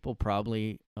powerful people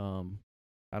probably, I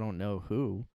don't know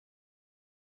who.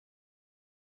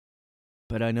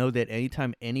 But I know that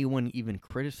anytime anyone even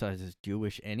criticizes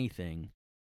Jewish anything,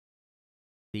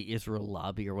 the Israel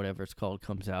lobby or whatever it's called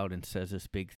comes out and says this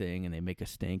big thing and they make a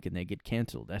stink and they get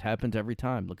canceled. That happens every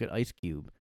time. Look at Ice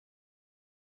Cube.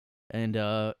 And,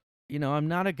 I'm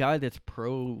not a guy that's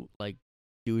pro, like,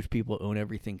 Jewish people own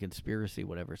everything conspiracy,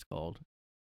 whatever it's called.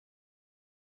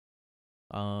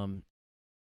 And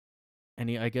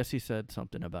I guess he said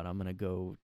something about I'm going to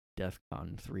go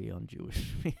DEFCON 3 on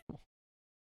Jewish people.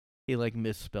 He like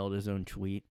misspelled his own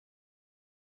tweet.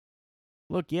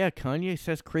 Look, yeah, Kanye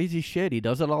says crazy shit. He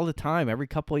does it all the time, every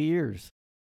couple of years.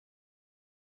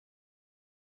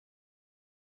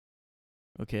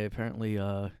 Okay, apparently,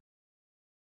 it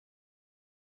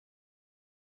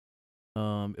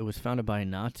was founded by a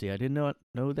Nazi. I did not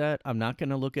know that. I'm not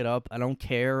gonna look it up. I don't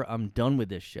care. I'm done with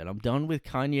this shit. I'm done with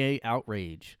Kanye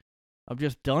outrage. I'm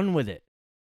just done with it.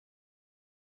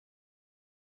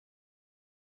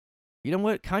 You know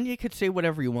what? Kanye could say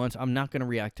whatever he wants. I'm not gonna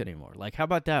react anymore. Like, how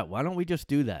about that? Why don't we just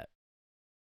do that?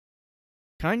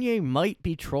 Kanye might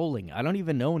be trolling. I don't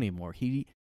even know anymore. He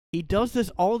does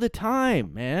this all the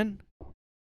time, man.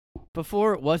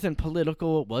 Before, it wasn't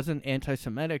political, it wasn't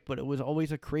anti-Semitic, but it was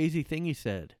always a crazy thing he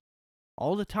said.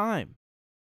 All the time.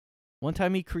 One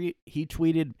time he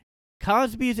tweeted,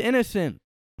 Cosby's innocent.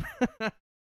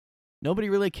 Nobody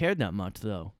really cared that much,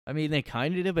 though. I mean, they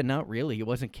kind of did, but not really. He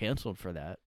wasn't canceled for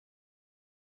that.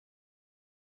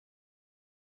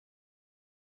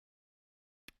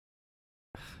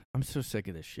 I'm so sick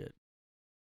of this shit.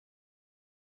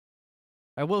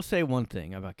 I will say one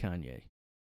thing about Kanye.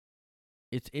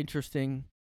 It's interesting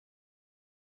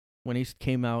when he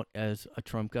came out as a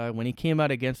Trump guy. When he came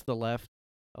out against the left,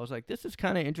 I was like, this is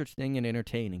kind of interesting and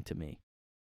entertaining to me.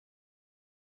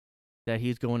 That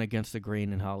he's going against the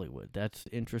grain in Hollywood. That's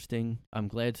interesting. I'm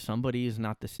glad somebody is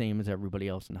not the same as everybody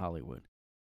else in Hollywood.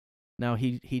 Now,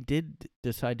 he did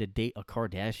decide to date a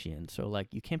Kardashian, so, like,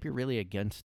 you can't be really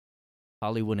against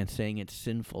Hollywood and saying it's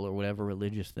sinful or whatever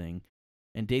religious thing,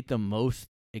 and date the most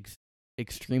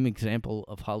extreme example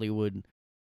of Hollywood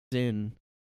sin,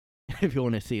 if you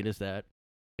want to see it as that.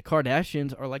 The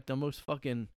Kardashians are like the most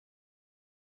fucking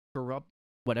corrupt,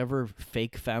 whatever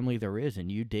fake family there is,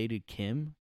 and you dated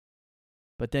Kim?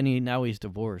 But then now he's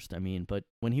divorced, I mean, but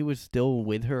when he was still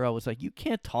with her, I was like, you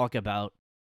can't talk about,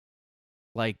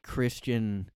 like,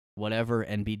 Christian whatever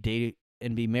and be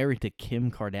married to Kim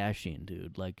Kardashian,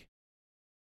 dude. Like,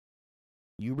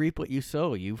 you reap what you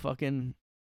sow. You fucking...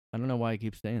 I don't know why I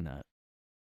keep saying that.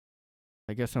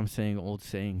 I guess I'm saying old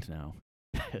sayings now.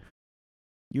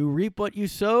 You reap what you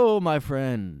sow, my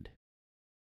friend.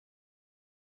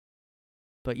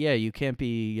 But yeah, you can't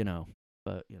be,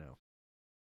 but,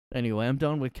 Anyway, I'm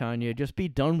done with Kanye. Just be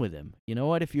done with him. You know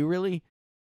what? If you really...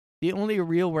 The only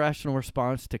real rational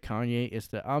response to Kanye is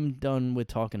that I'm done with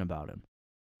talking about him.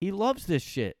 He loves this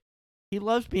shit. He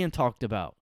loves being talked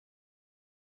about.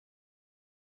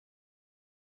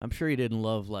 I'm sure he didn't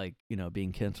love, like,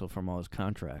 being canceled from all his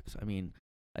contracts. I mean,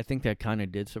 I think that kind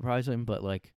of did surprise him, but,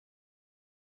 like,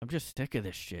 I'm just sick of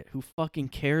this shit. Who fucking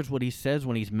cares what he says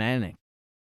when he's manic?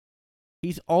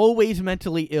 He's always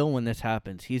mentally ill when this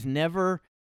happens. He's never,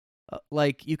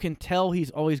 you can tell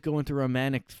he's always going through a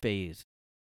manic phase.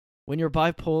 When you're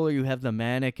bipolar, you have the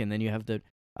manic, and then you have the...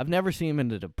 I've never seen him in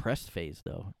the depressed phase,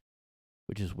 though,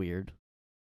 which is weird.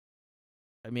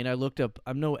 I mean, I looked up...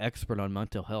 I'm no expert on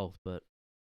mental health, but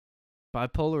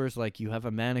bipolar is like you have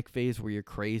a manic phase where you're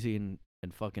crazy and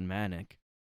fucking manic,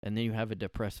 and then you have a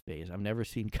depressed phase. I've never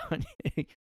seen Kanye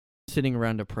sitting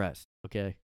around depressed,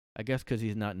 okay? I guess because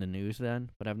he's not in the news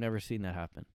then, but I've never seen that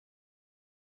happen.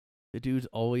 The dude's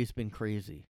always been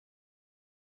crazy.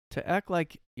 To act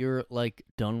like you're, like,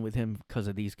 done with him because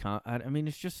of these I mean,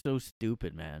 it's just so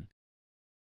stupid, man.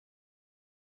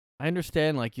 I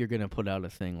understand, like, you're gonna put out a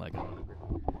thing like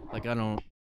I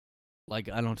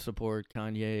don't support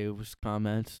Kanye's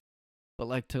comments, but,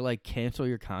 like, to, like, cancel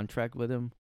your contract with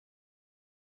him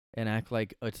and act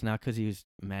like it's not because he's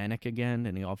manic again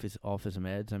and he off his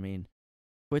meds. I mean,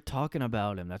 quit talking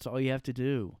about him. That's all you have to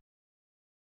do.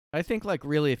 I think, like,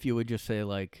 really, if you would just say,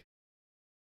 like,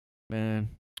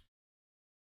 man,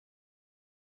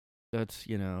 that's,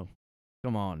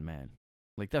 come on, man.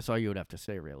 Like, that's all you would have to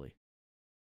say, really.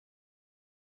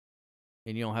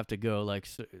 And you don't have to go, like,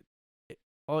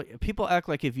 people act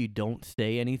like if you don't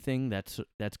say anything, that's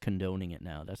condoning it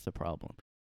now. That's the problem.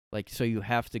 Like, so you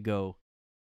have to go,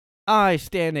 I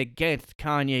stand against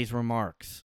Kanye's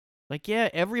remarks. Like, yeah,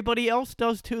 everybody else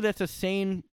does too. That's a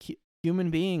sane human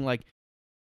being. Like,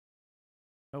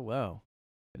 oh, wow.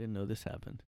 I didn't know this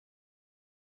happened.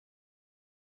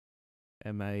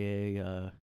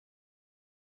 MIA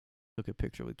took a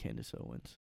picture with Candace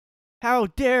Owens. How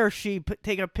dare she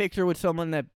take a picture with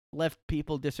someone that left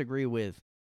people disagree with?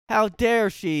 How dare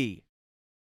she?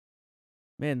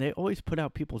 Man, they always put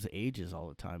out people's ages all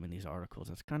the time in these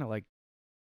articles. It's kind of like,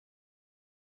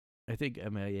 I think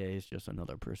MIA is just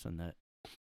another person that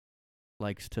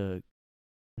likes to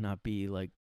not be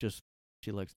like, just,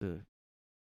 she likes to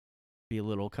be a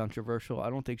little controversial.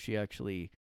 I don't think she actually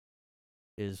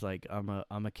is like, I'm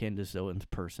a Candace Owens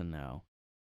person now.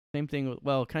 Same thing with,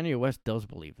 well, Kanye West does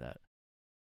believe that.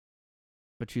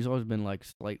 But she's always been, like,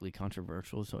 slightly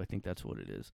controversial, so I think that's what it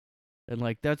is. And,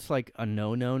 like, that's, like, a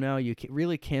no-no now. You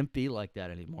really can't be like that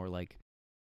anymore. Like,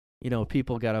 you know,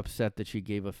 people got upset that she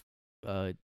gave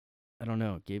I don't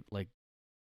know,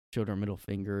 showed her middle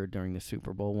finger during the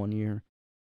Super Bowl one year.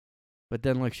 But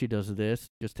then, like, she does this,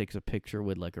 just takes a picture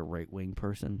with, like, a right-wing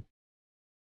person.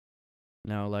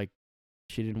 Now, like,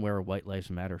 she didn't wear a White Lives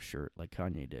Matter shirt like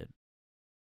Kanye did.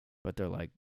 But they're like,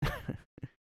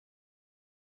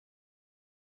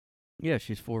 yeah,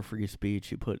 she's for free speech.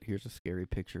 She put, here's a scary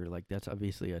picture. Like, that's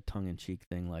obviously a tongue-in-cheek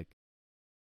thing. Like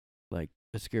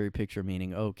a scary picture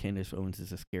meaning, oh, Candace Owens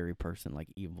is a scary person, like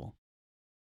evil.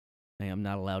 Hey, I'm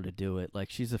not allowed to do it. Like,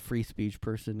 she's a free speech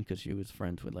person because she was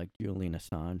friends with, like, Julian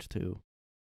Assange, too.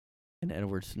 And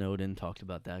Edward Snowden talked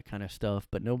about that kind of stuff.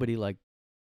 But nobody, like,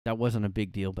 that wasn't a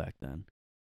big deal back then.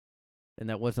 And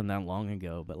that wasn't that long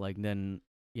ago. But, like, then,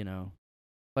 you know,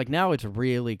 like, now it's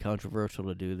really controversial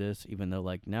to do this, even though,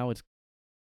 like, now it's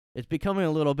becoming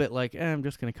a little bit like, I'm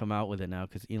just going to come out with it now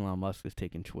because Elon Musk is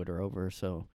taking Twitter over.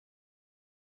 So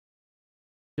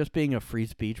just being a free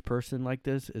speech person like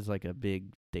this is like a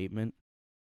big statement.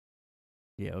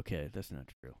 Yeah, okay, that's not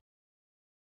true.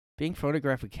 Being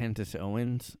photographed with Candace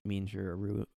Owens means your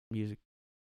music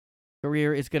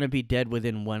career is going to be dead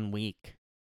within 1 week.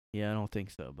 Yeah, I don't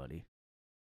think so, buddy.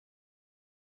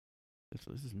 This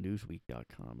is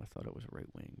Newsweek.com. I thought it was right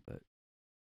wing, but...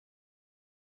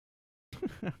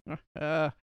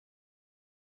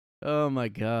 oh, my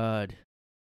God.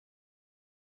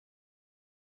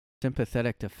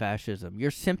 Sympathetic to fascism.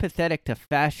 You're sympathetic to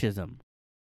fascism.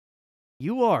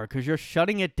 You are, because you're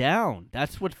shutting it down.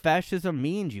 That's what fascism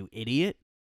means, you idiot.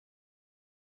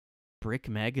 Brick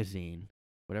Magazine.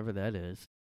 Whatever that is.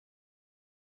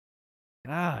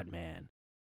 God, man.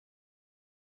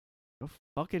 Go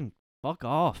fuck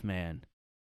off, man.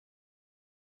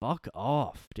 Fuck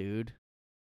off, dude.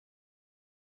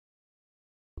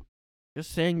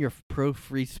 Just saying you're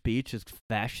pro-free speech is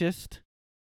fascist?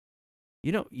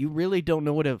 You really don't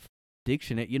know what a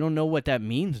dictionary, you don't know what that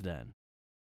means then.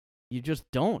 You just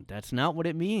don't. That's not what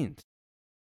it means.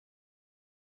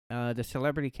 The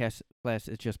celebrity class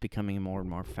is just becoming more and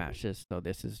more fascist, so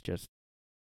this is just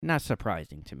not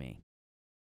surprising to me.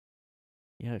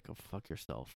 Yeah, go fuck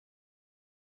yourself.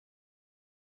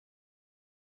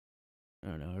 I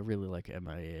don't know. I really like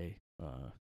MIA.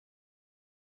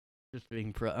 Just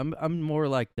being I'm more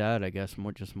like that, I guess.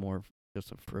 Just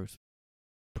a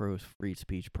pro free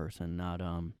speech person. Not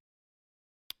I'm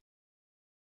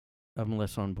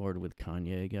less on board with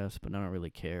Kanye, I guess, but I don't really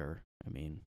care. I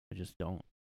mean, I just don't.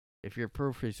 If you're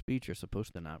pro free speech, you're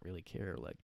supposed to not really care.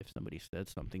 Like, if somebody said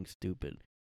something stupid,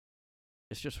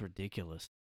 it's just ridiculous.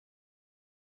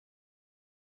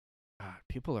 God,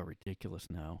 people are ridiculous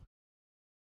now.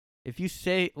 If you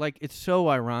say, like, it's so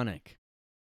ironic.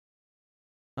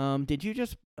 Did you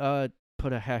just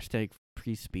put a hashtag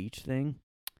free speech thing?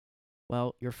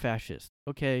 Well, you're fascist.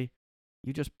 Okay,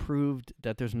 you just proved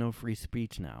that there's no free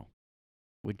speech now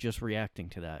with just reacting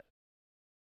to that.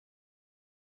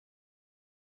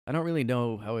 I don't really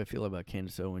know how I feel about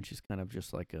Candace Owens. She's kind of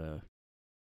just like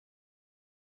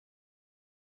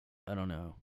I don't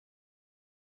know.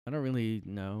 I don't really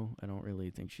know. I don't really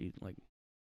think she, like...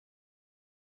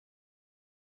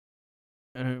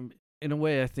 in a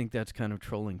way, I think that's kind of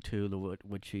trolling too,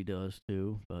 what she does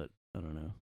too, but I don't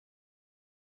know.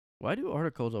 Why do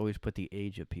articles always put the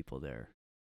age of people there?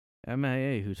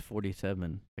 MIA, who's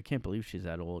 47. I can't believe she's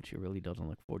that old. She really doesn't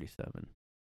look 47.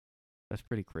 That's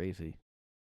pretty crazy.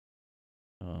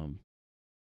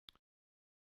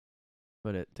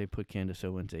 But they put Candace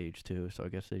Owens' age too, so I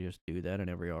guess they just do that in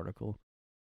every article.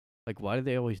 Like, why do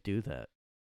they always do that?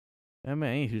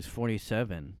 MIA, who's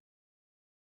 47.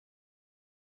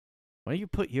 Why don't you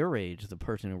put your age, the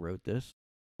person who wrote this?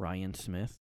 Ryan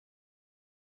Smith.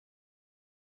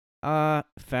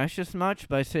 Fascist much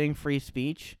by saying free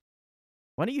speech?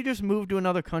 Why don't you just move to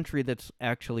another country that's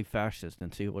actually fascist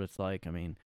and see what it's like? I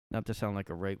mean, not to sound like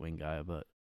a right-wing guy, but...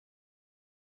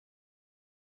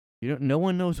 no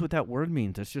one knows what that word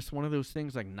means. It's just one of those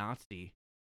things like Nazi.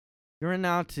 You're a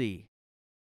Nazi.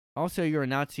 Also, you're a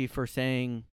Nazi for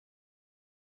saying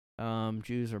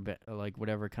Jews are like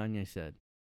whatever Kanye said.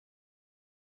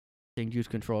 Saying Jews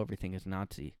control everything is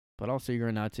Nazi. But also you're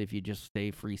a Nazi if you just say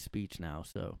free speech now,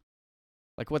 so...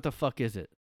 Like, what the fuck is it,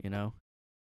 you know?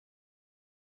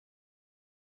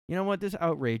 You know what? This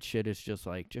outrage shit is just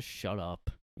like, just shut up,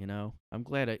 you know? I'm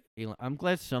glad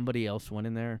somebody else went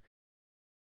in there.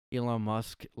 Elon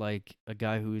Musk, like a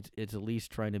guy who is at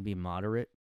least trying to be moderate.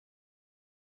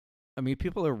 I mean,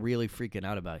 people are really freaking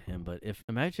out about him, but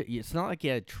imagine, it's not like he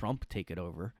had Trump take it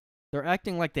over. They're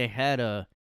acting like they had I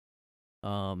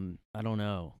don't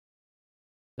know.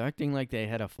 They're acting like they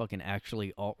had a fucking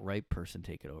actually alt-right person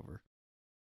take it over.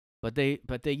 But they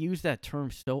use that term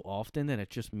so often that it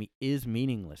just is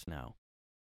meaningless now.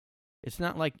 It's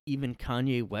not like even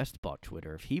Kanye West bought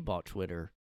Twitter. If he bought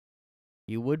Twitter,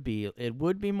 it would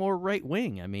be more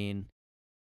right-wing. I mean,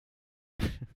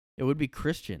 it would be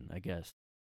Christian, I guess.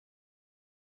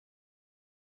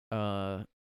 But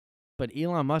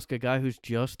Elon Musk, a guy who's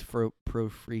just pro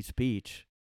free speech,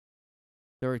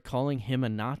 they're calling him a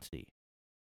Nazi.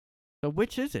 So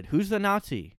which is it? Who's the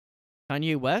Nazi?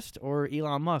 Kanye West or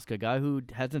Elon Musk, a guy who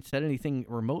hasn't said anything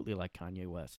remotely like Kanye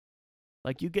West?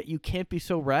 Like, you can't be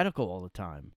so radical all the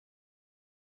time.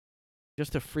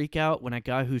 Just to freak out when a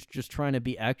guy who's just trying to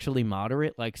be actually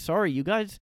moderate. Like, sorry, you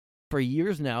guys for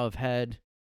years now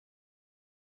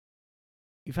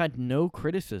you've had no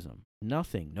criticism,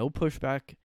 nothing, no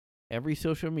pushback. Every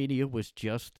social media was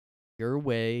just your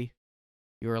way.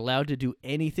 You're allowed to do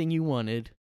anything you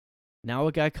wanted. Now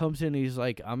a guy comes in and he's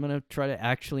like, I'm going to try to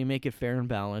actually make it fair and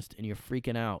balanced, and you're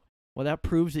freaking out. Well, that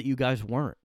proves that you guys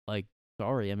weren't. Like,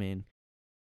 sorry, I mean,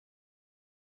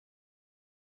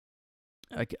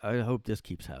 I hope this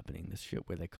keeps happening, this shit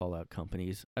where they call out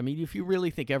companies. I mean, if you really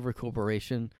think every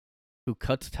corporation who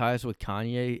cuts ties with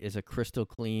Kanye is a crystal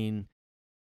clean,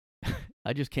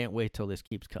 I just can't wait till this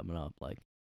keeps coming up. Like,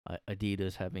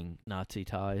 Adidas having Nazi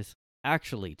ties.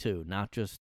 Actually, too, not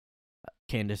just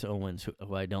Candace Owens,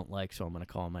 who I don't like, so I'm going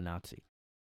to call him a Nazi.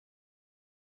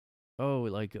 Oh,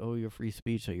 you're free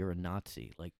speech, so you're a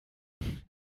Nazi. Like,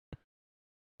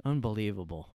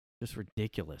 unbelievable. Just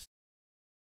ridiculous.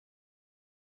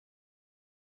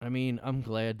 I mean, I'm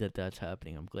glad that that's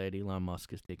happening. I'm glad Elon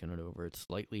Musk is taking it over. It's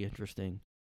slightly interesting.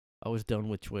 I was done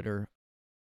with Twitter.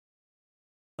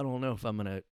 I don't know if I'm going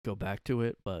to go back to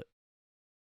it, but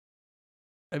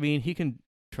I mean, he can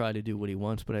try to do what he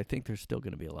wants, but I think there's still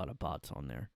going to be a lot of bots on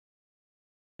there.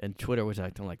 And Twitter was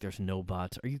acting like there's no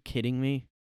bots. Are you kidding me?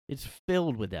 It's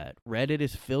filled with that. Reddit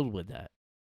is filled with that.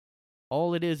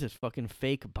 All it is fucking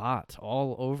fake bots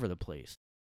all over the place.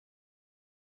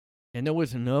 And there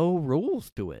was no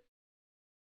rules to it.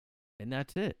 And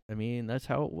that's it. I mean, that's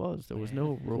how it was. There was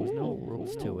no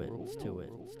rules to it.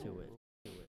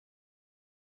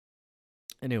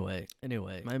 Anyway,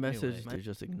 my message is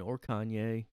just ignore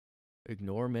Kanye.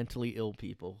 Ignore mentally ill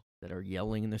people that are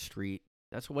yelling in the street.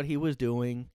 That's what he was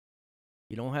doing.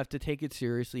 You don't have to take it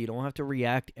seriously. You don't have to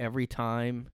react every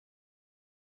time.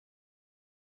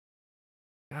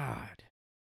 God.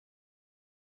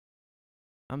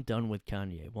 I'm done with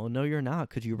Kanye. Well, no, you're not,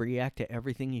 because you react to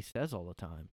everything he says all the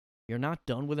time. You're not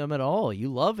done with him at all.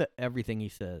 You love everything he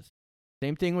says.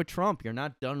 Same thing with Trump. You're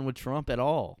not done with Trump at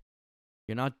all.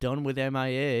 You're not done with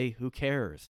MIA. Who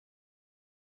cares?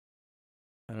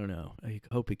 I don't know. I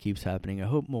hope it keeps happening. I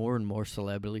hope more and more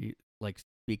celebrities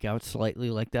speak out slightly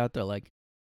like that. They're like,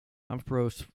 I'm pro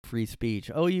free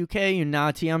speech. Oh, UK, you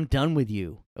Nazi, I'm done with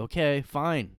you. Okay,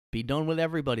 fine. Be done with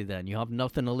everybody then. You have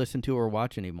nothing to listen to or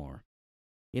watch anymore.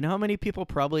 You know how many people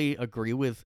probably agree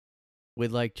with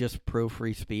just pro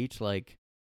free speech? Like,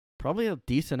 probably a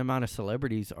decent amount of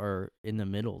celebrities are in the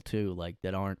middle too, like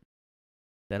that aren't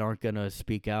gonna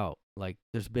speak out. Like,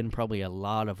 there's been probably a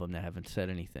lot of them that haven't said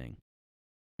anything.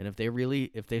 And if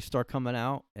they start coming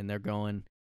out and they're going,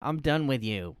 I'm done with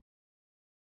you.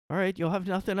 All right, you'll have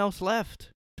nothing else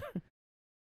left.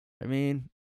 I mean,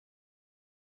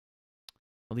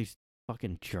 all these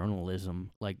fucking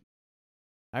journalism. Like,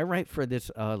 I write for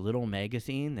this little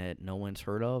magazine that no one's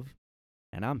heard of,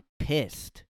 and I'm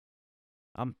pissed.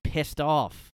 I'm pissed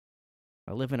off.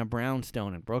 I live in a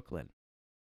brownstone in Brooklyn.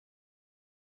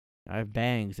 I have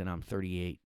bangs, and I'm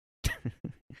 38.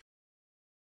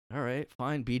 All right,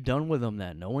 fine. Be done with them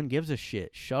then. No one gives a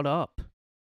shit. Shut up.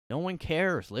 No one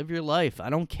cares. Live your life. I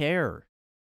don't care.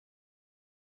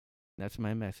 That's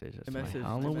my message. That's my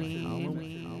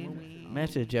Halloween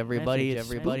message, everybody. It's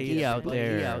spooky out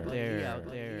there.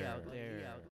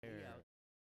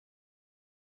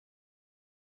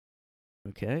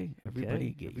 Okay,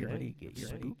 everybody get your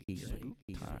spooky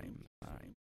time.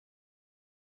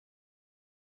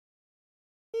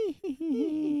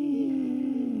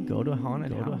 Go to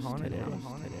haunted house today.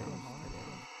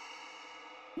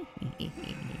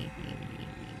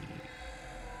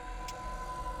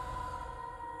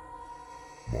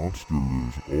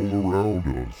 Monsters all around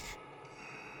us.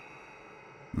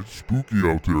 It's spooky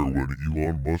out there when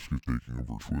Elon Musk is taking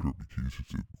over Twitter because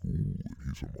it's a ghoul and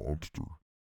he's a monster.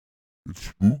 It's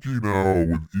spooky now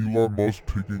with Elon Musk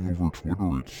taking over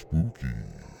Twitter. It's spooky.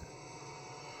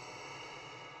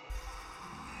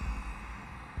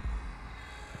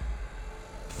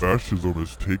 Fascism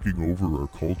is taking over our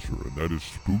culture, and that is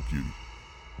spooky.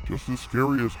 Just as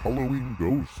scary as Halloween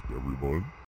ghosts, everyone.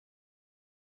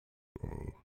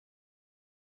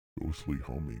 Ghostly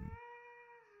humming.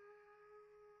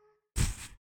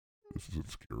 This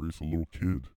isn't scary, it's a little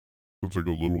kid. Sounds like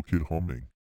a little kid humming.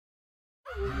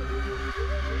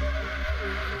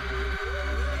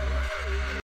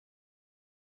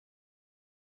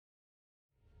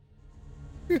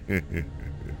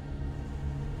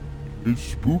 It's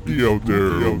spooky out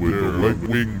there with the right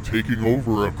wing taking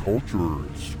over our culture.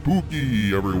 It's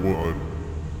spooky, everyone.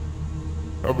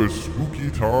 Have a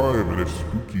spooky time in a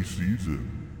spooky season.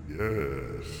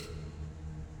 Yes.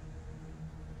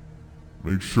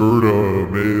 Make sure to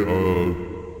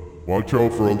watch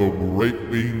out for all the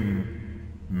right-wing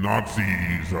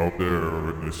Nazis out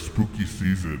there in this spooky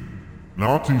season.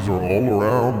 Nazis are all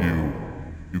around you.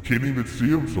 You can't even see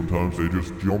them sometimes, they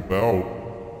just jump out.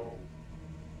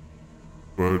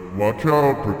 But watch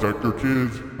out, protect your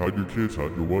kids, hide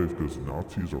your wife, because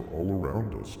Nazis are all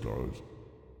around us, guys.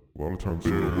 A lot of times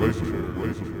they're lazy.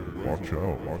 Watch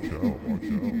out, watch out, watch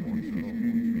out, watch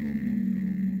out.